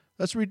that.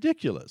 That's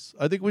ridiculous.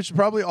 I think we should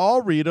probably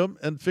all read them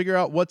and figure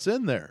out what's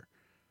in there,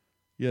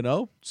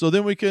 so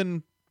then we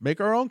can make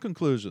our own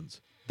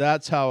conclusions.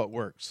 That's how it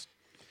works.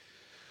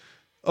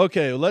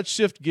 Okay, let's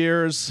shift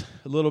gears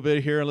a little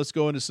bit here and let's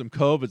go into some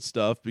COVID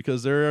stuff,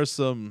 because there's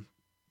some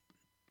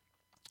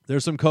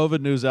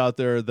COVID news out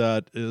there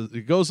that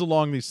it goes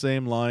along these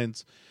same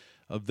lines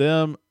of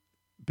them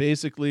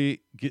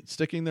basically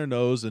sticking their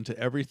nose into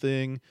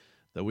everything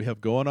that we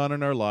have going on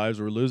in our lives.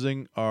 We're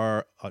losing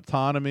our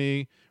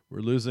autonomy. We're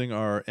losing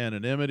our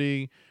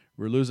anonymity.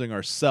 We're losing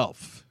our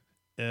self.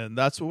 And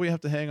that's what we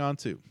have to hang on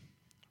to.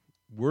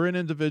 We're an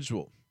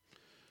individual.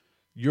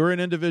 You're an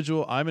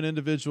individual. I'm an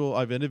individual.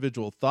 I have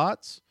individual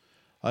thoughts.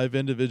 I have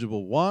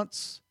individual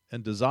wants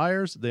and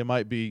desires. They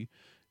might be,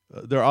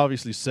 they're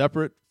obviously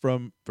separate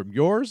from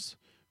yours.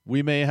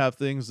 We may have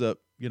things that,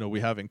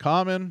 we have in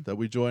common, that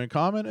we enjoy in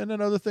common, and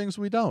then other things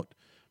we don't.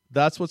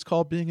 That's what's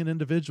called being an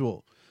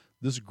individual.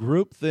 This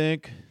group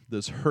think,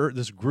 this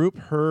group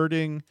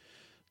herding,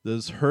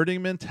 this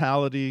herding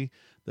mentality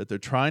that they're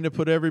trying to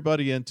put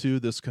everybody into,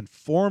 this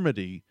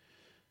conformity,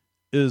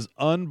 is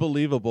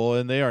unbelievable,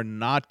 and they are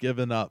not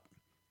giving up.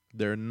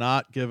 They're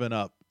not giving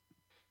up.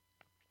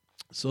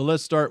 So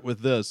let's start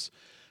with this.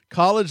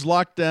 College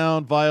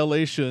lockdown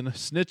violation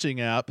snitching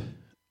app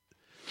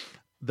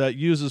that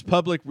uses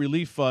public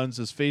relief funds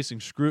is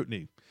facing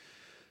scrutiny.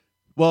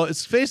 Well,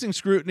 it's facing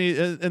scrutiny,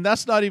 and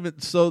that's not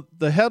even... So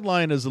the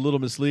headline is a little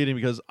misleading,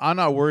 because I'm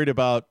not worried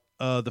about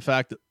the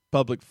fact that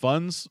public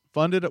funds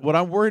funded it. What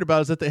I'm worried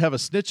about is that they have a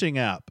snitching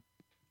app.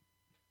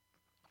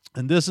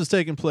 And this is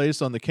taking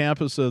place on the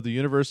campus of the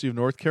University of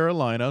North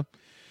Carolina.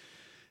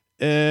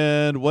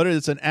 And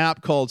it's an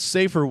app called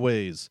Safer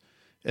Ways.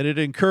 And it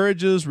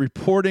encourages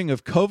reporting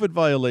of COVID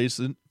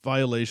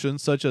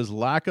violations, such as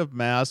lack of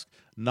mask,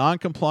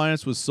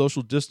 non-compliance with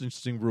social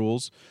distancing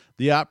rules.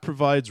 The app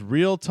provides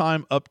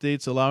real-time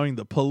updates, allowing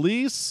the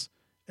police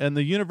and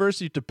the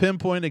university to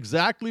pinpoint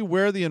exactly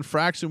where the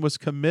infraction was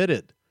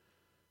committed.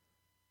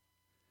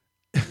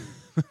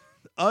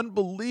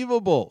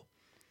 Unbelievable.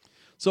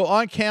 So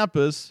on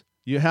campus,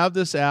 you have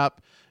this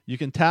app. You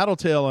can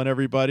tattletale on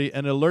everybody,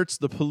 and it alerts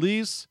the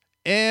police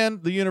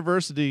and the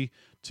university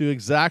to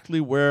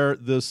exactly where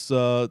this,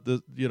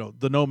 the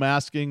no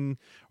masking,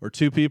 or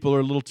two people are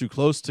a little too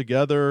close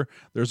together.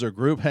 There's a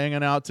group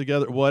hanging out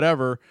together,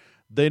 whatever.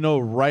 They know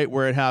right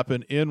where it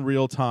happened in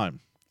real time.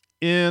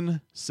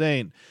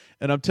 Insane.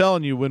 And I'm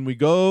telling you, when we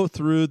go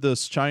through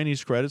this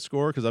Chinese credit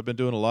score, because I've been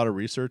doing a lot of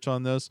research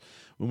on this,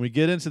 when we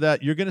get into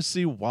that, you're going to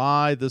see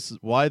why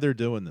they're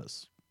doing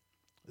this.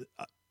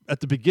 At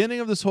the beginning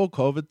of this whole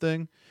COVID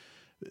thing,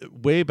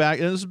 way back,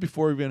 and this is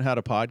before we even had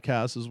a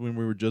podcast, this is when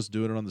we were just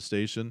doing it on the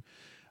station,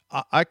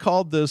 I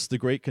called this the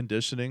Great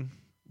Conditioning.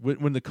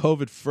 When the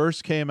COVID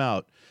first came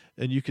out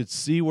and you could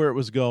see where it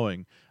was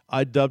going,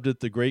 I dubbed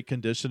it the Great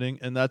Conditioning,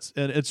 and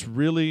it's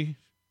really,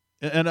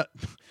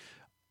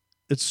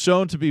 it's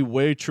shown to be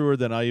way truer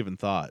than I even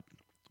thought,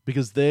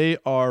 because they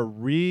are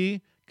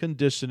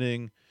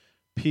reconditioning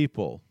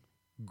people,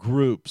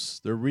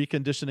 groups, they're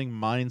reconditioning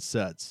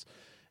mindsets,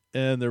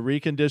 and they're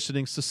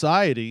reconditioning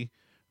society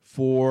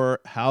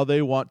for how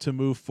they want to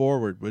move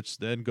forward, which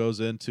then goes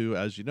into,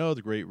 as you know,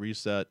 the Great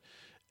Reset,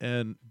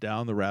 and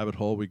down the rabbit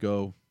hole we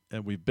go,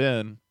 and we've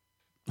been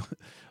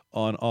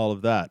on all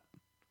of that.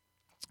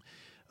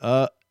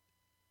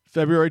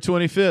 February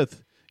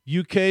 25th,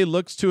 UK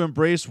looks to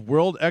embrace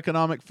World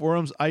Economic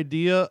Forum's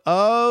idea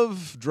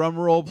of,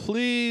 drumroll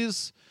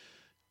please,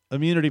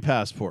 immunity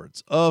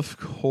passports. Of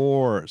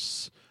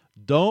course.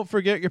 Don't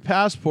forget your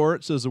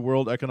passport, says the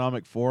World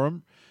Economic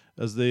Forum,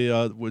 as they,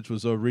 which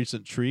was a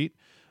recent tweet.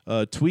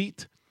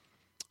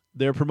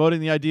 They're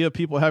promoting the idea of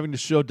people having to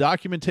show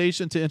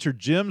documentation to enter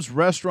gyms,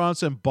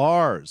 restaurants, and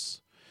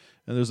bars.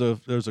 And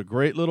there's a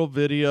great little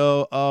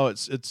video. Oh,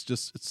 it's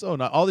so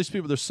nice. All these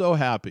people, they're so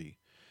happy.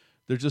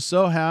 They're just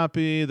so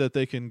happy that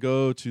they can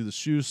go to the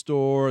shoe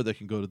store, they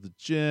can go to the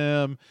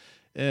gym,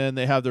 and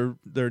they have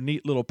their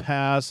neat little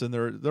pass, and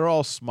they're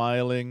all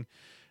smiling,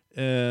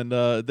 and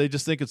they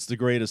just think it's the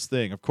greatest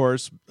thing. Of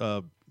course,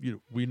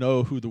 we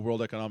know who the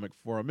World Economic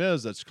Forum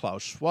is. That's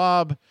Klaus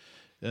Schwab,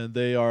 and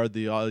they are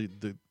the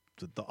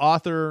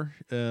author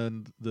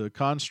and the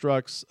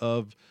constructs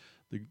of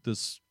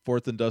this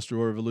Fourth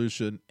Industrial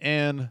Revolution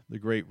and the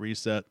Great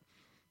Reset.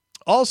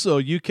 Also,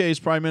 UK's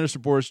Prime Minister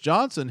Boris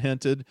Johnson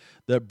hinted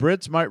that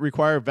Brits might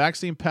require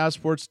vaccine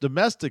passports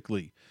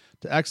domestically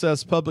to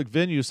access public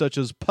venues such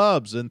as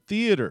pubs and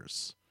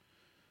theaters.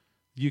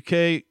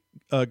 UK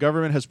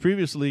government has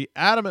previously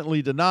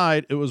adamantly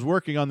denied it was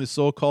working on the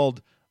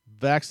so-called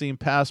vaccine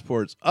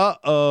passports.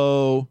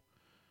 Uh-oh.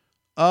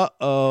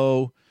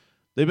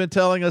 They've been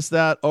telling us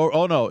that,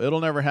 oh no,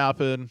 it'll never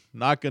happen.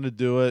 Not going to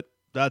do it.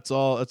 That's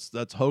all.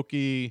 That's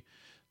hokey.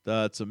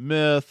 That's a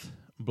myth.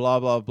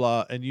 Blah, blah,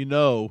 blah. And you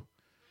know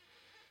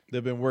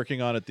they've been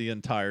working on it the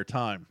entire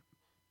time.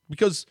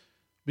 Because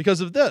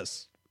of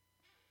this.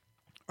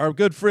 Our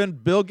good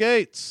friend Bill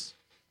Gates,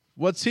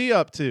 what's he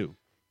up to?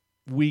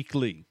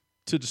 Weekly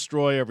to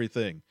destroy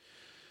everything.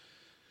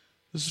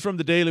 This is from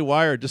the Daily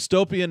Wire.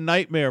 Dystopian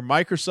nightmare.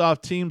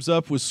 Microsoft teams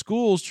up with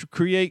schools to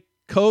create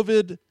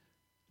COVID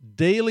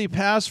daily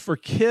pass for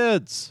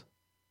kids.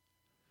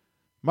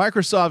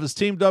 Microsoft has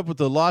teamed up with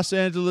the Los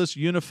Angeles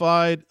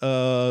Unified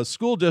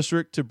School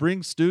District to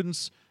bring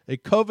students a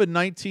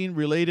COVID-19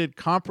 related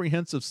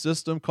comprehensive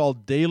system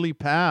called Daily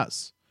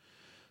Pass.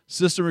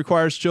 System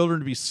requires children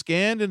to be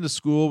scanned into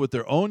school with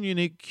their own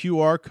unique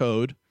QR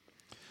code.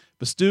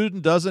 If a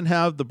student doesn't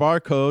have the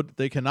barcode,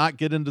 they cannot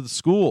get into the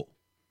school.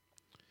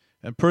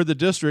 And per the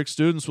district,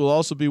 students will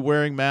also be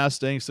wearing masks,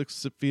 staying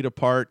 6 feet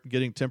apart,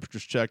 getting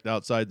temperatures checked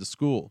outside the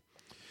school.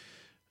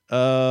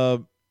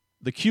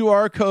 The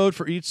QR code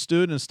for each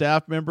student and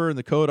staff member, and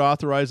the code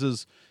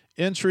authorizes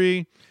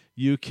entry.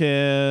 You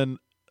can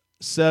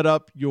set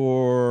up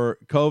your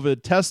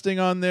COVID testing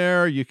on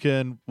there. You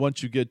can,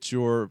 once you get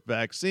your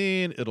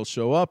vaccine, it'll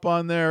show up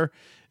on there.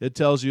 It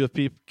tells you if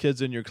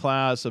kids in your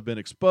class have been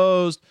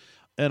exposed,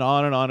 and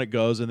on it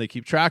goes, and they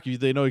keep track of you.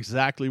 They know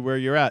exactly where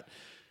you're at.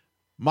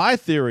 My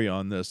theory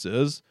on this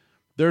is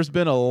there's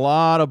been a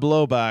lot of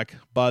blowback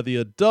by the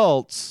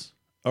adults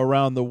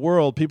around the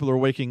world. People are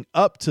waking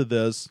up to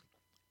this.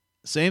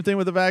 Same thing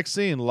with the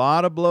vaccine. A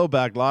lot of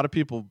blowback. A lot of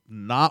people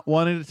not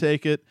wanting to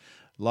take it.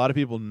 A lot of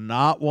people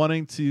not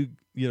wanting to,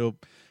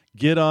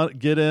 get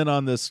in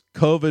on this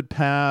COVID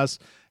pass,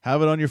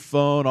 have it on your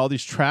phone, all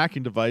these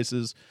tracking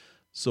devices.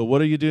 So what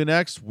do you do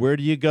next? Where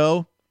do you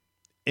go?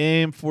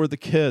 Aim for the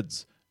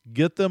kids.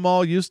 Get them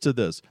all used to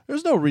this.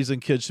 There's no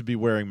reason kids should be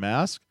wearing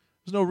masks.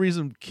 There's no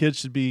reason kids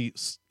should be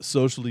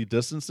socially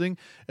distancing.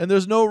 And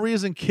there's no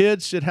reason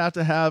kids should have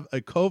to have a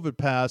COVID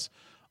pass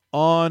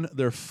on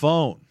their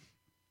phone.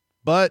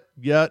 But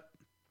yet,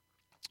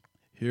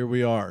 here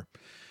we are.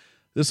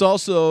 This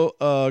also,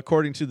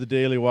 according to the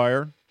Daily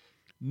Wire,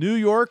 New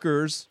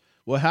Yorkers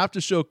will have to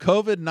show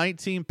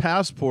COVID-19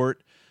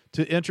 passport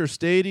to enter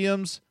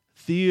stadiums,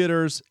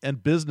 theaters,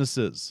 and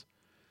businesses.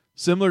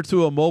 Similar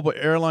to a mobile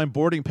airline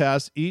boarding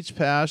pass, each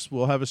pass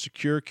will have a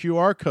secure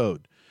QR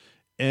code.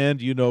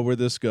 And you know where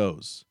this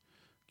goes.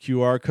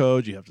 QR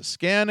code, you have to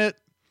scan it,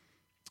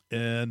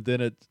 and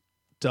then it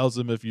tells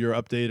them if you're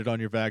updated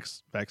on your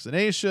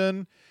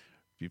vaccination,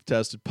 if you've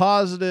tested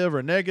positive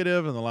or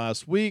negative in the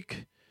last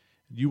week.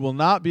 You will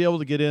not be able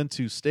to get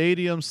into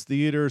stadiums,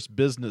 theaters,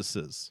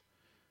 businesses.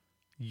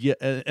 Yeah,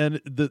 and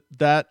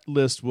that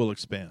list will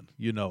expand.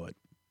 You know it.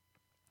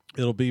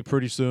 It'll be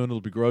pretty soon.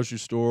 It'll be grocery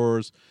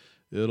stores.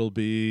 It'll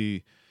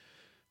be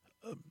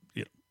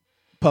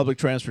public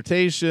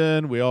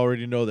transportation. We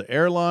already know the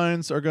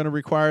airlines are going to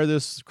require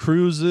this.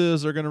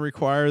 Cruises are going to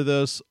require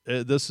this.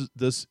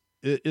 It's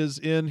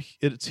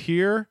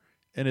here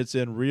and it's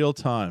in real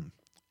time.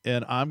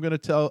 And I'm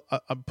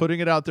putting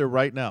it out there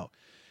right now.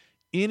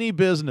 Any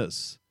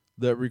business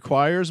that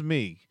requires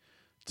me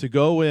to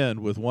go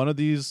in with one of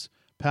these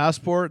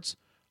passports,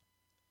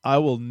 I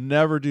will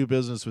never do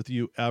business with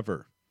you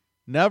ever.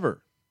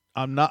 Never.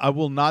 I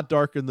will not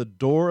darken the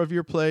door of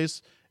your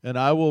place, and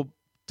I will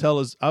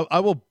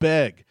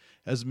beg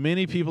as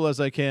many people as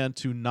I can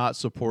to not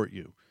support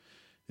you.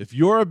 If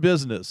you're a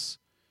business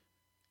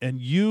and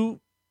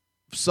you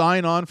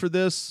sign on for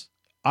this,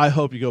 I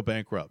hope you go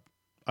bankrupt.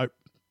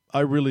 I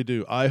really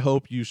do. I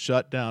hope you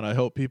shut down. I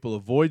hope people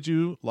avoid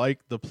you like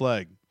the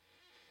plague,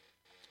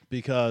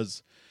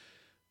 because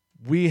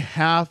we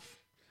have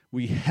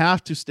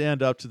to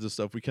stand up to this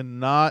stuff. We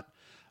cannot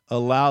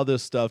allow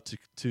this stuff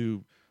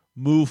to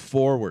move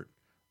forward.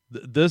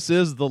 This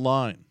is the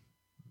line.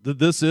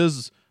 This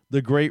is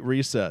the Great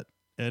Reset,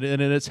 and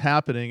it's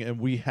happening. And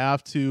we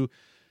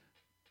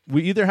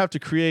either have to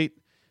create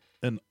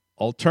an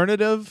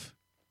alternative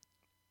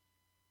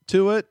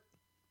to it,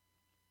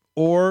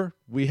 or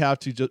we have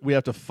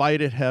to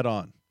fight it head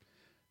on.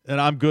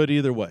 And I'm good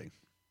either way.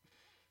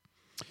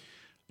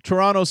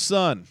 Toronto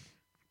Sun.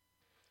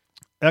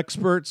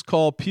 Experts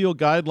call Peel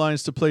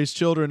guidelines to place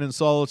children in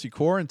solitary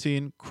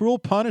quarantine cruel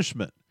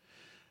punishment.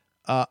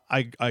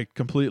 I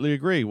completely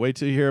agree. Wait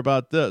till you hear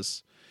about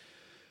this.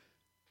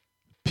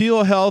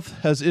 Peel Health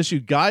has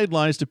issued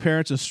guidelines to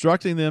parents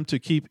instructing them to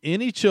keep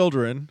any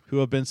children who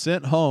have been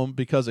sent home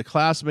because a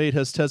classmate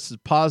has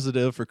tested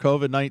positive for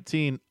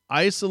COVID-19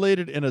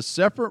 isolated in a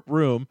separate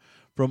room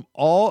from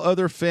all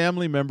other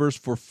family members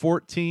for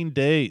 14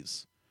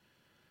 days.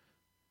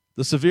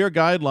 The severe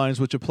guidelines,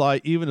 which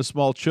apply even to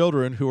small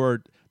children who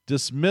are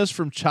dismissed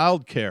from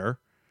childcare,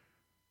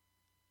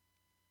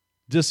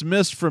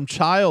 dismissed from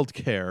child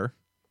care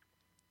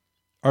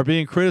are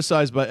being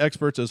criticized by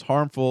experts as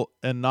harmful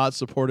and not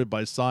supported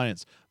by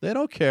science. They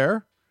don't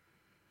care.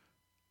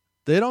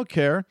 They don't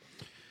care.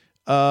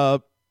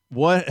 How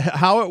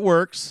it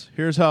works,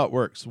 here's how it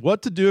works.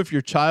 What to do if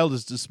your child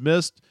is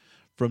dismissed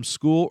from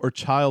school or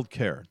child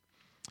care.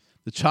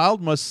 The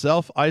child must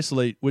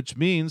self-isolate, which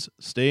means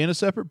stay in a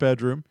separate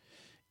bedroom,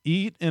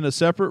 eat in a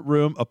separate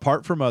room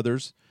apart from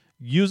others,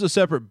 use a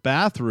separate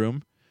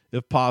bathroom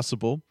if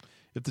possible.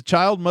 If the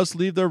child must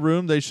leave their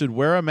room, they should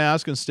wear a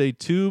mask and stay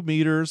 2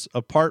 meters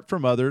apart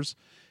from others.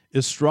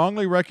 It's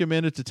strongly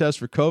recommended to test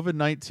for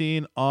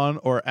COVID-19 on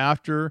or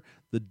after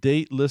the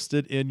date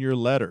listed in your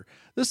letter.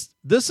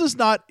 This is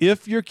not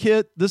if your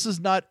kid has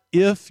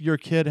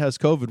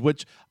COVID,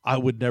 which I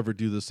would never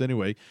do this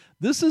anyway.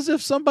 This is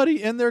if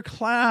somebody in their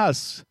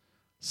class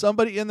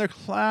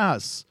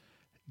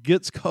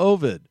gets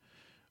COVID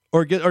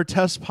or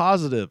tests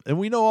positive. And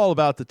we know all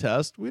about the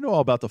test. We know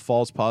all about the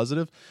false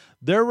positive.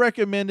 They're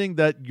recommending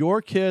that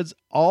your kids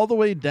all the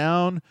way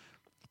down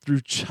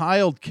through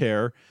child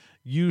care,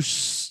 you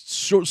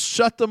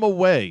shut them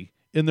away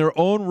in their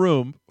own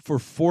room for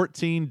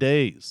 14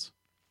 days.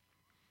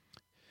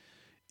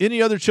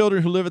 Any other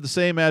children who live at the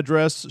same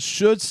address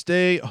should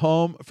stay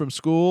home from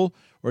school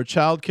or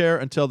child care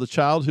until the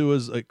child who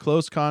is a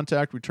close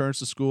contact returns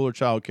to school or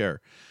child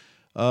care.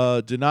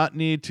 Do not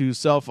need to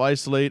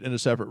self-isolate in a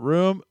separate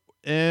room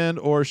and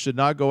or should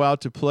not go out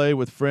to play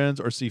with friends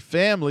or see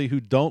family who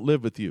don't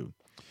live with you.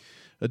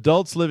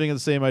 Adults living in the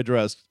same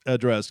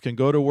address can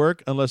go to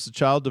work unless the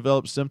child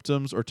develops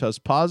symptoms or tests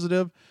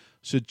positive.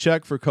 Should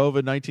check for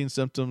COVID-19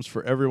 symptoms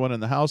for everyone in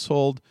the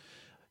household.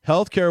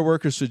 Healthcare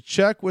workers should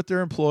check with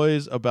their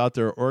employees about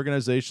their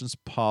organization's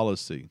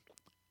policy.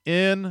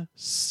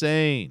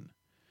 Insane.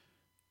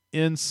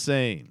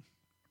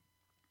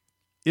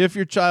 If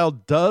your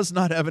child does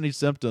not have any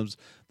symptoms,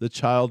 the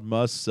child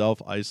must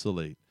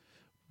self-isolate,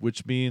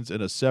 which means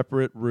in a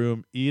separate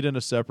room, eat in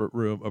a separate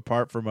room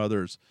apart from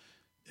others,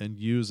 and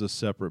use a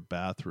separate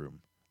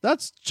bathroom.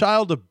 That's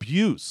child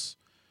abuse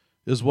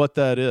is what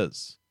that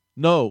is.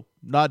 No,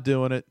 not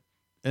doing it,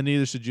 and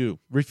neither should you.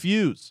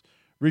 Refuse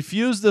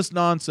this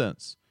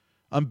nonsense.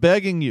 I'm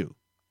begging you.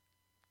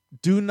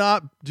 Do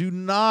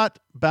not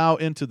bow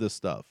into this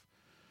stuff.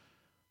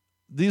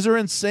 These are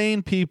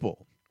insane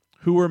people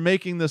who are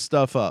making this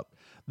stuff up.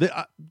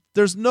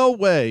 There's no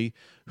way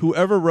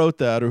whoever wrote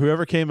that or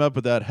whoever came up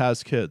with that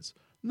has kids.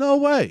 No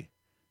way.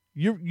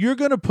 You're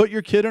going to put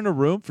your kid in a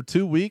room for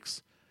 2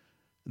 weeks?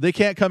 They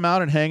can't come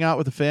out and hang out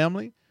with the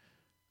family?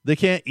 They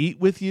can't eat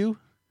with you?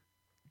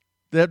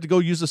 They have to go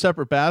use a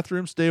separate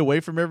bathroom, stay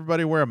away from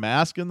everybody, wear a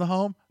mask in the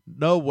home?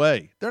 No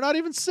way. They're not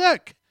even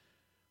sick.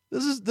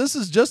 This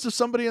is just if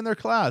somebody in their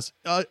class.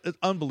 It's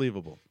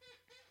unbelievable.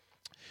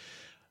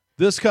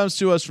 This comes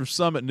to us from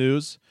Summit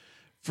News.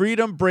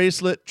 Freedom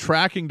Bracelet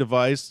tracking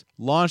device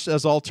launched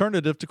as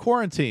alternative to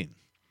quarantine.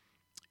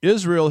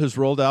 Israel has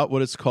rolled out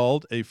what it's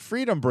called a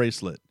Freedom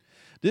Bracelet.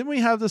 Didn't we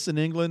have this in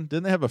England?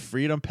 Didn't they have a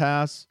Freedom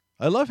Pass?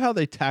 I love how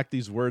they tack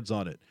these words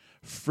on it.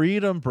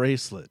 Freedom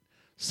Bracelet.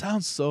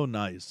 Sounds so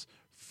nice.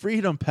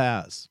 Freedom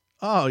Pass.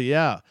 Oh,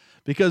 yeah.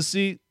 Because,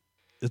 see,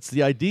 it's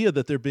the idea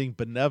that they're being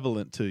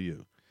benevolent to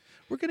you.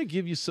 We're going to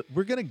give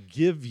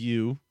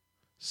you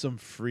some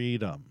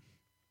freedom.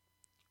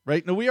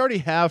 Right? Now, we already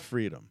have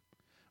freedom.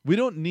 We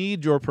don't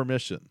need your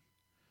permission.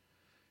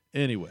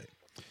 Anyway,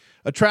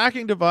 a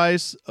tracking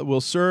device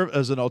will serve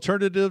as an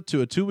alternative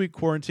to a 2-week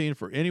quarantine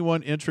for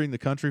anyone entering the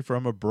country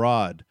from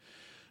abroad.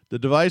 The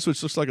device,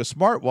 which looks like a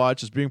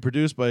smartwatch, is being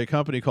produced by a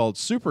company called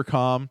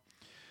Supercom,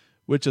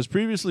 which has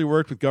previously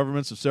worked with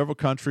governments of several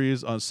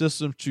countries on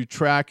systems to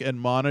track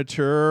and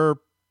monitor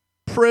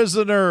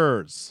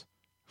prisoners.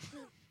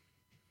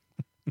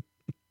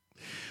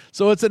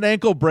 So it's an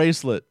ankle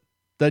bracelet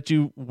that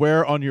you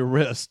wear on your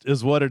wrist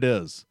is what it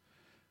is.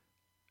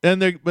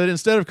 But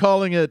instead of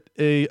calling it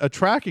a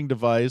tracking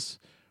device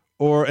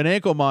or an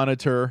ankle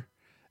monitor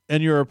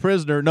and you're a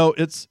prisoner, no,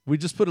 we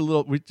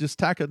just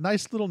tack a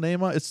nice little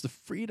name on it. It's the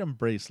Freedom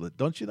Bracelet.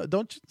 Don't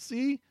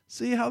you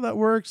see how that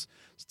works?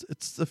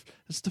 It's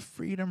the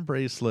Freedom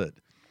Bracelet.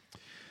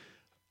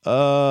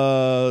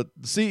 The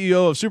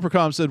CEO of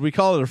Supercom said, "We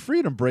call it a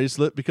Freedom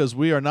Bracelet because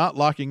we are not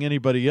locking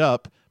anybody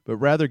up, but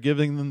rather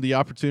giving them the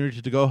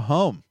opportunity to go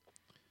home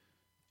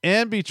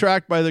and be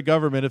tracked by the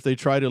government if they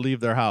try to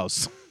leave their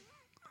house."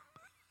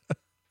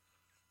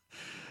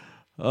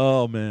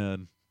 Oh,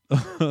 man.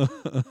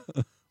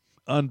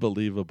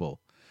 Unbelievable.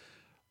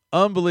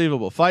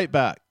 Fight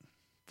back.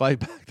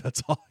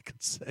 That's all I can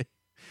say.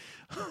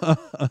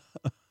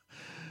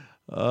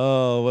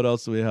 Oh, what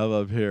else do we have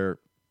up here?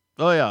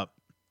 Oh, yeah.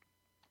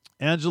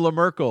 Angela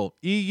Merkel,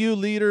 EU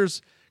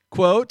leaders,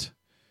 quote,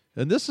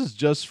 and this is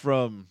just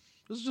from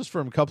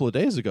a couple of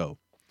days ago.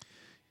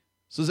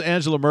 This is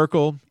Angela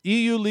Merkel.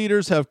 EU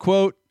leaders have,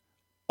 quote,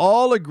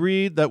 all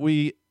agreed that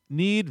we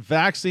need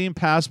vaccine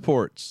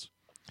passports.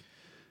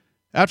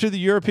 After the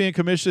European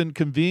Commission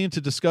convened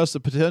to discuss the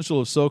potential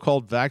of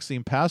so-called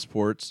vaccine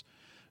passports,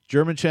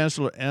 German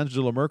Chancellor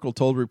Angela Merkel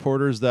told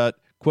reporters that,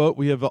 Quote,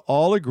 we have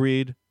all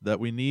agreed that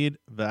we need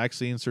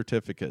vaccine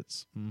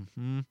certificates.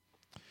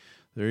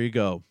 There you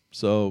go.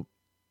 So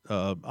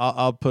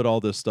I'll put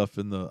all this stuff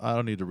in I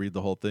don't need to read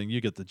the whole thing.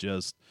 You get the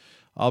gist.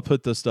 I'll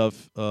put this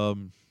stuff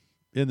in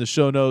the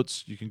show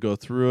notes. You can go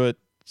through it.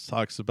 It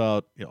talks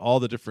about all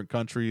the different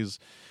countries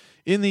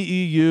in the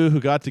EU who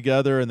got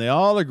together, and they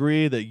all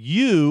agree that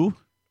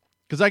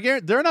because I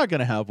guarantee they're not going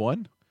to have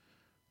one.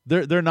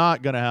 They're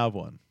not going to have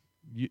one.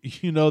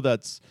 You know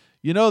that's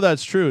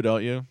true,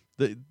 don't you?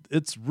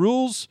 It's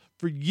rules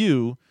for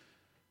you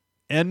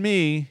and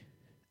me,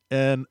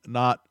 and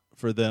not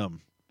for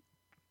them.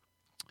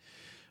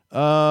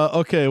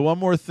 Okay, one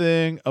more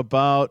thing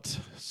about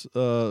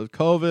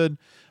COVID.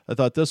 I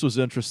thought this was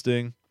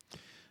interesting,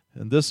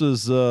 and this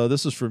is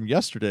from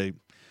yesterday.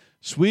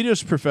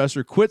 Swedish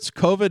professor quits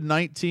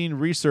COVID-19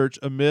 research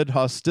amid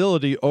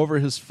hostility over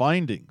his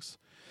findings.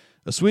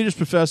 A Swedish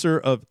professor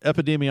of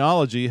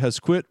epidemiology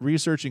has quit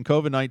researching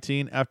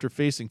COVID-19 after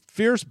facing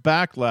fierce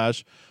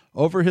backlash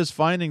over his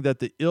finding that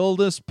the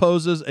illness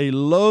poses a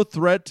low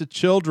threat to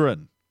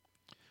children,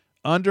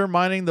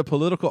 undermining the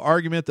political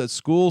argument that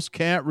schools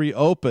can't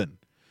reopen.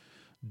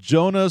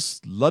 Jonas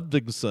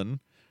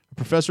Ludvigsson, a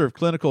professor of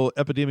clinical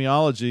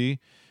epidemiology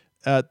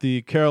at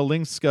the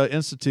Karolinska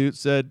Institute,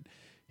 said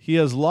he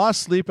has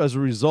lost sleep as a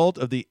result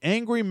of the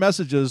angry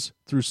messages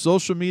through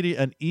social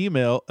media and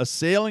email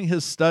assailing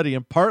his study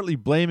and partly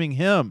blaming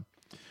him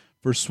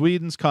for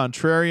Sweden's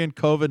contrarian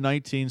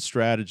COVID-19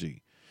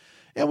 strategy.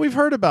 And we've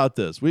heard about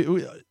this.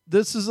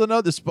 This is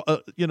another.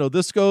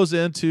 This goes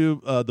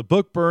into the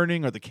book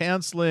burning or the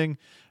canceling,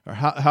 or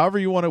however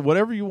you want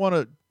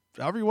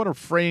to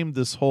frame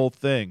this whole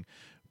thing,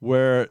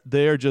 where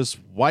they are just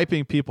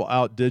wiping people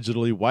out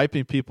digitally,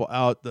 wiping people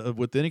out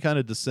with any kind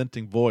of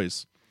dissenting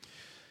voice.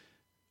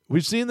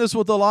 We've seen this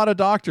with a lot of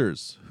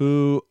doctors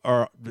who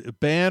are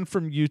banned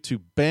from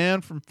YouTube,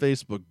 banned from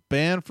Facebook,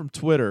 banned from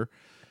Twitter,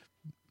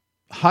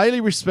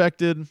 highly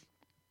respected,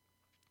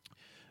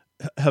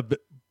 have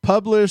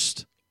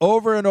published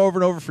over and over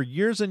and over for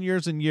years and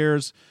years and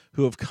years,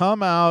 who have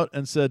come out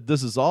and said,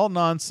 this is all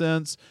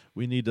nonsense.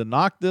 We need to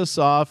knock this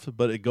off,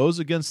 but it goes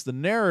against the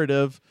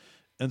narrative.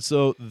 And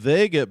so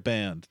they get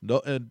banned.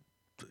 And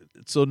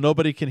so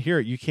nobody can hear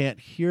it. You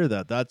can't hear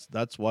that.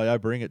 That's why I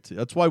bring it to you.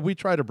 That's why we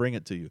try to bring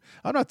it to you.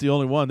 I'm not the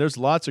only one. There's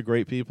lots of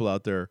great people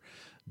out there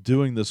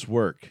doing this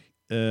work.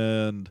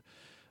 And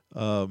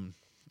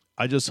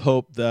I just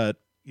hope that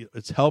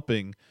it's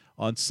helping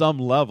on some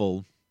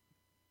level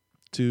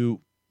to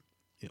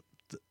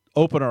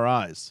open our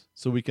eyes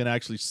so we can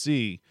actually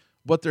see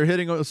what they're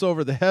hitting us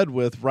over the head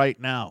with right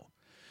now.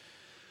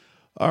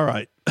 All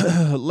right.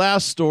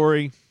 Last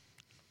story.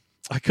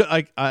 I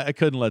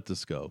couldn't let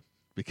this go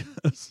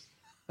because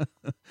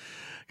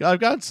I've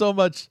gotten so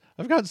much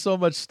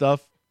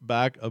stuff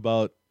back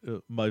about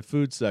my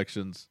food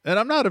sections, and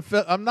I'm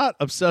not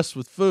obsessed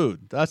with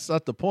food. That's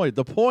not the point.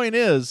 The point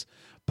is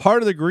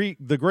part of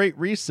the Great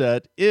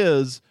Reset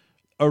is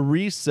a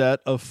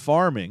reset of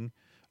farming,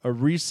 a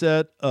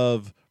reset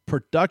of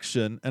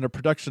production, and a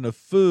production of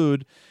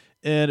food,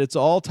 and it's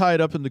all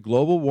tied up into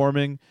global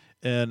warming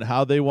and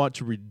how they want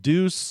to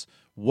reduce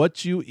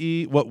what you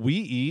eat, what we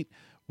eat,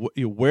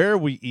 where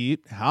we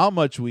eat, how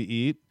much we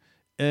eat.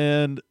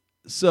 And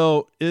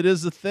so it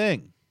is a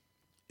thing.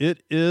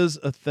 It is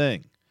a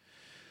thing.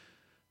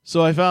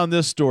 So I found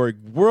this story.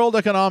 World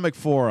Economic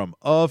Forum,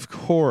 of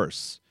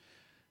course,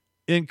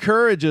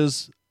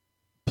 encourages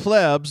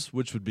plebs,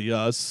 which would be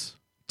us,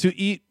 to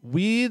eat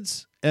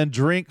weeds and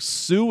drink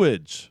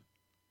sewage.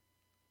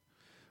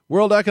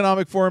 World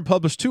Economic Forum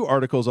published 2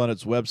 articles on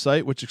its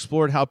website which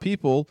explored how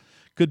people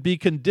could be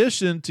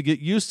conditioned to get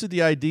used to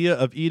the idea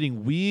of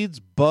eating weeds,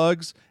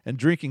 bugs, and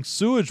drinking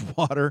sewage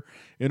water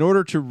in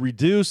order to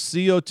reduce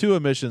CO2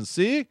 emissions.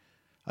 See?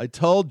 I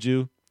told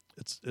you,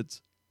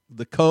 it's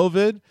the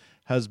COVID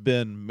has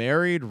been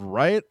married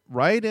right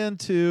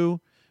into,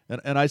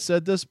 and I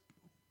said this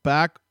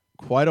back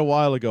quite a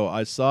while ago.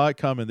 I saw it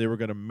coming. They were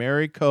going to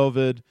marry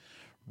COVID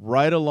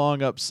right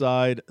along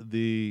upside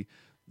the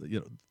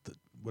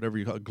whatever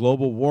you call it,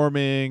 global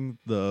warming,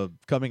 the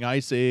coming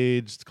ice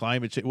age,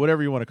 climate change,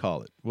 whatever you want to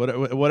call it,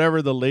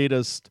 whatever the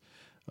latest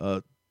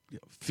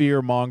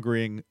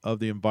fear-mongering of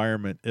the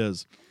environment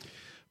is.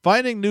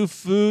 Finding new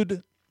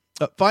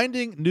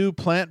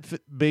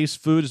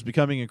plant-based food is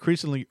becoming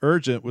increasingly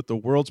urgent, with the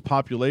world's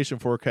population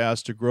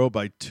forecast to grow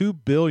by 2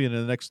 billion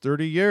in the next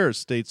 30 years,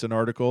 states an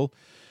article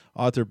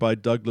authored by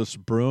Douglas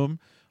Broom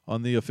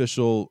on the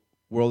official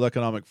World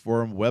Economic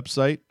Forum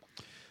website.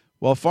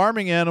 While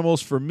farming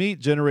animals for meat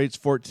generates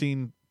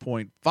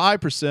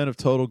 14.5% of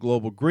total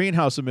global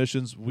greenhouse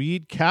emissions,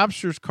 weed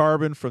captures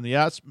carbon from the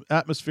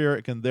atmosphere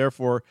and can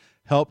therefore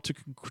help to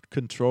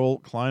control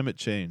climate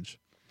change.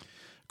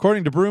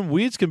 According to Broom,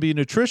 weeds can be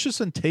nutritious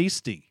and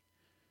tasty,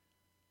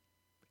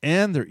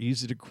 and they're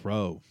easy to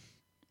grow.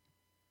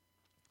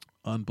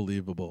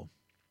 Unbelievable.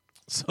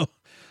 So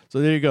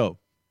there you go.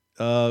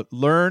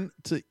 Learn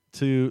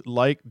to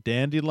like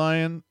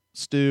dandelion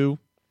stew,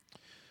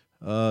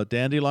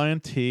 dandelion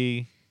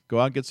tea. Go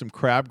out and get some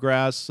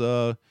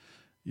crabgrass,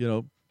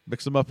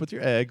 mix them up with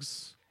your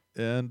eggs,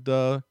 and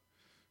when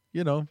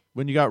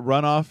you got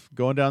runoff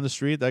going down the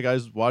street, that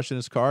guy's washing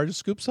his car, just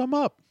scoop some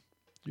up.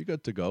 You're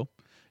good to go.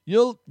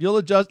 You'll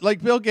adjust,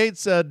 like Bill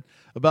Gates said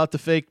about the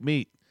fake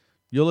meat.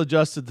 You'll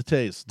adjust to the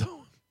taste.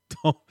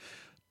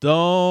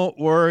 Don't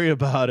worry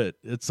about it.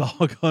 It's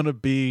all gonna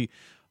be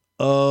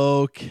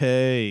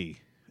okay.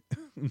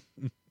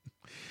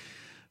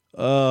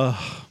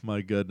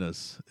 My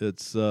goodness,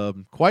 it's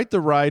quite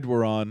the ride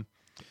we're on,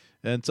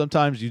 and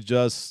sometimes you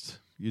just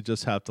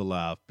have to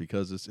laugh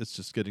because it's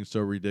just getting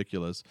so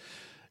ridiculous.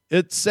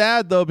 It's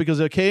sad though,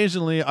 because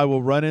occasionally I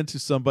will run into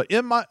somebody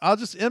in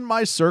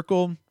my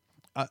circle.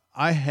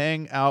 I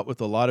hang out with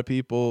a lot of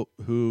people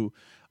who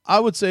I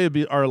would say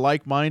are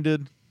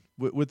like-minded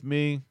with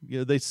me.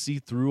 They see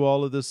through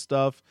all of this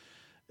stuff,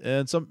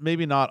 and some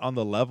maybe not on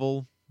the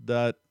level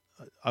that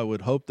I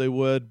would hope they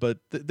would, but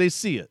they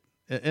see it,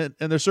 and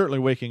they're certainly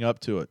waking up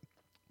to it.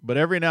 But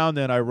every now and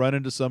then I run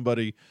into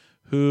somebody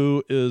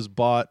who is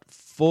bought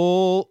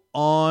full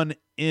on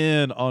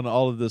in on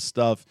all of this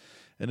stuff,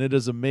 and it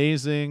is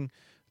amazing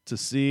to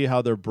see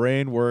how their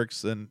brain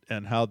works and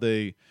how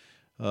they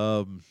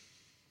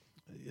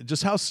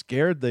just how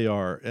scared they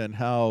are and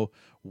how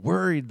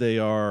worried they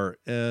are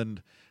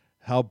and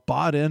how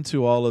bought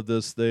into all of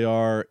this they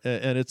are,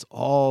 and it's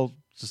all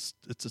just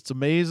it's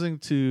amazing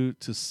to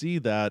see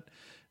that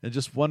and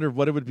just wonder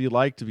what it would be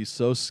like to be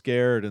so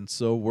scared and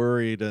so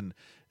worried and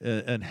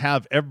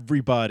have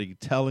everybody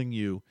telling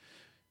you,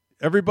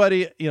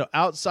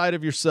 outside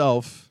of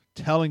yourself,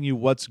 telling you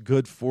what's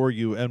good for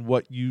you and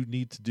what you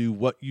need to do,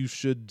 what you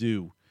should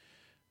do.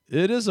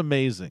 It is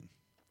amazing.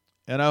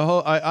 And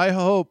I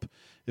hope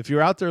if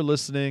you're out there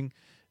listening,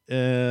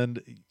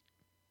 and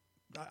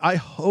I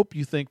hope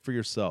you think for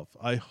yourself.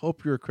 I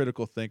hope you're a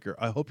critical thinker.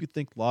 I hope you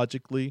think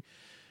logically.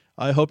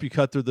 I hope you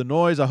cut through the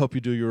noise. I hope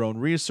you do your own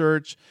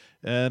research.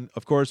 And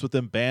of course, with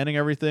them banning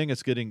everything,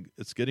 it's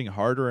getting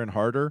harder and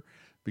harder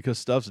because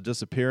stuff's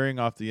disappearing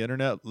off the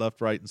internet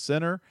left, right, and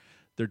center.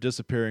 They're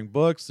disappearing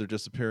books. They're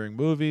disappearing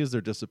movies.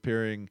 They're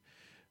disappearing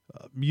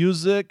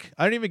music.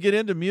 I didn't even get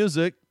into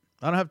music.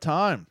 I don't have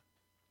time.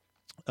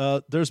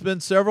 There's been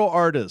several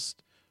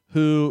artists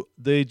who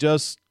they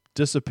just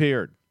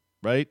disappeared,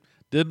 right?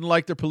 Didn't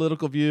like their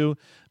political view,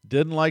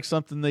 didn't like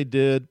something they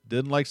did,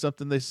 didn't like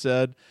something they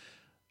said,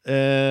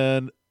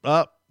 and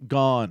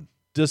gone,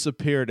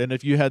 disappeared. And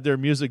if you had their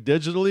music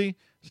digitally,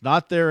 it's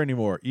not there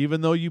anymore,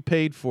 even though you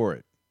paid for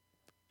it.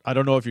 I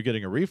don't know if you're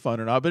getting a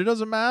refund or not, but it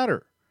doesn't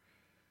matter.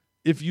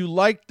 If you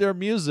like their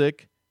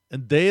music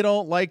and they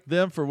don't like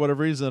them for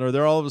whatever reason, or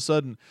they're all of a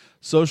sudden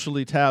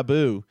socially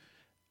taboo,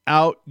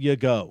 out you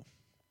go.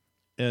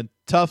 And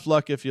tough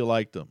luck if you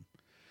like them.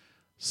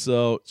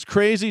 So it's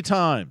crazy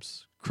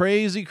times.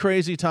 Crazy,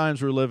 crazy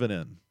times we're living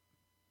in.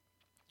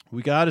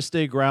 We got to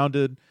stay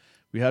grounded.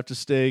 We have to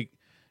stay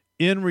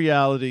in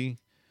reality.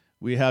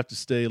 We have to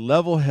stay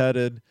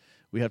level-headed.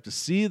 We have to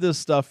see this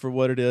stuff for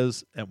what it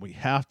is, and we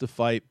have to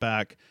fight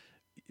back.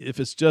 If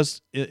it's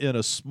just in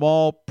a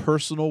small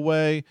personal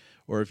way,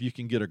 or if you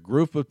can get a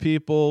group of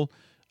people,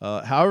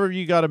 however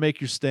you got to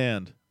make your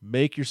stand,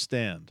 make your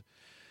stand.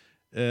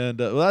 And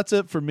that's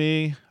it for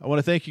me. I want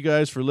to thank you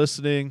guys for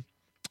listening,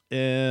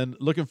 and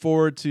looking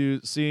forward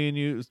to seeing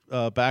you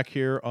back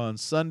here on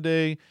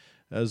Sunday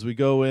as we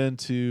go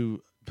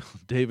into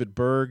David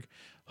Berg.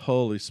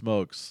 Holy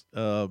smokes.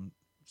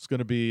 It's going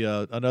to be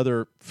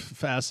another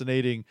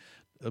fascinating,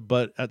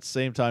 but at the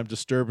same time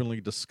disturbingly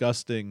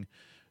disgusting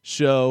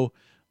show.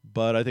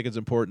 But I think it's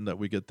important that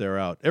we get there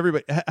out.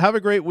 Everybody, have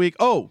a great week.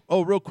 Oh,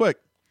 real quick.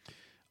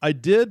 I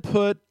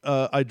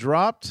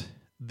dropped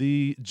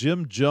the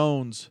Jim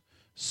Jones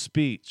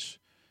speech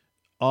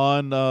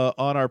on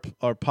our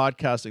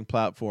podcasting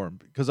platform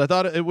because I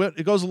thought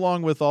it goes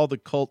along with all the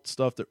cult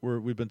stuff that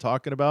we've been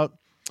talking about,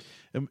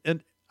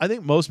 and I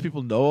think most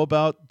people know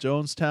about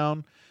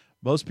Jonestown.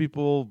 Most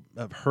people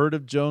have heard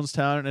of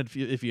Jonestown, and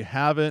if you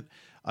haven't,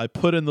 I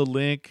put in the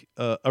link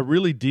a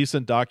really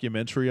decent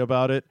documentary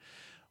about it.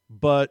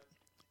 But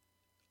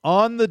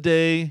on the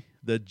day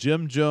that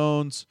Jim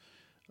Jones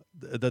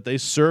that they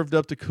served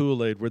up the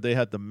Kool-Aid, where they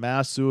had the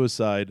mass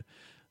suicide,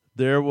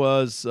 there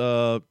was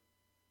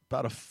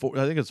about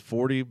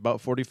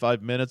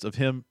 45 minutes of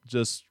him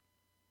just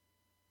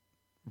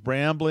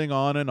rambling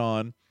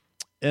on,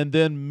 and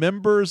then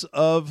members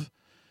of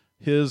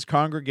his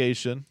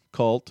congregation,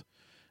 cult,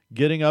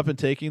 getting up and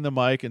taking the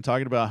mic and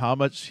talking about how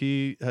much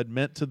he had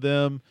meant to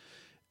them.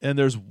 And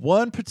there's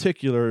one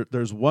particular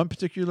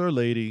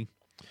lady,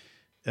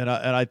 and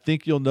I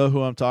think you'll know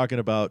who I'm talking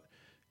about.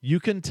 You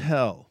can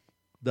tell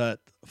that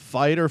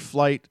fight or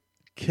flight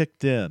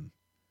kicked in,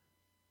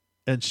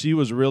 and she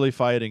was really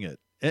fighting it.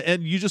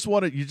 And you just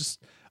want to,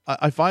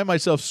 I find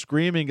myself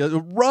screaming,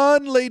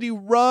 "Run, lady,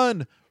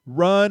 run,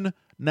 run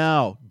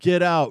now,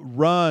 get out,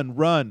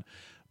 run."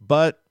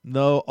 But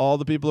no, all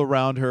the people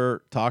around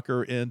her talk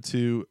her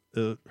into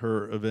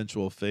her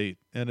eventual fate,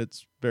 and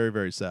it's very,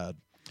 very sad.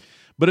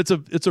 But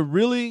it's a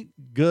really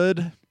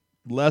good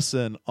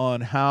lesson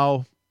on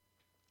how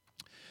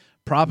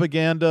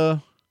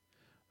propaganda,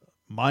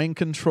 mind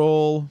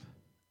control,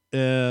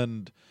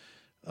 and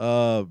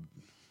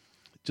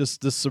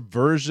just the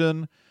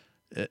subversion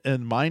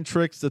and mind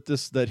tricks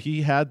that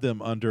he had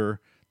them under,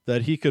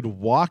 that he could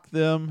walk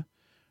them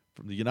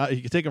from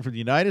he could take them from the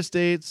United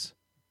States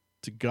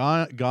to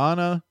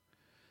Ghana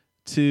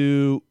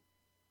to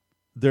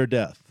their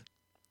death.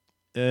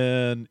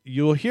 And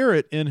you'll hear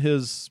it in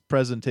his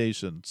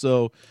presentation.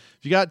 So if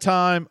you got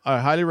time, I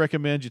highly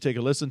recommend you take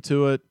a listen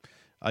to it.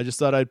 I just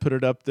thought I'd put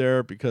it up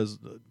there because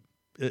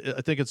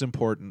I think it's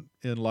important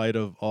in light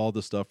of all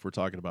the stuff we're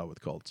talking about with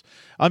cults.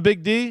 I'm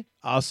Big D.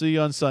 I'll see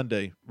you on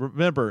Sunday.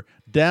 Remember,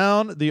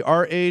 down the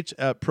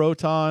rh@proton.com.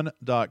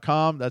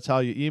 That's how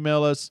you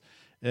email us.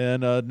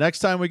 And next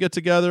time we get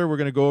together, we're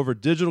going to go over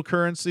digital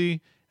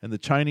currency and the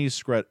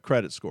Chinese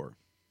credit score.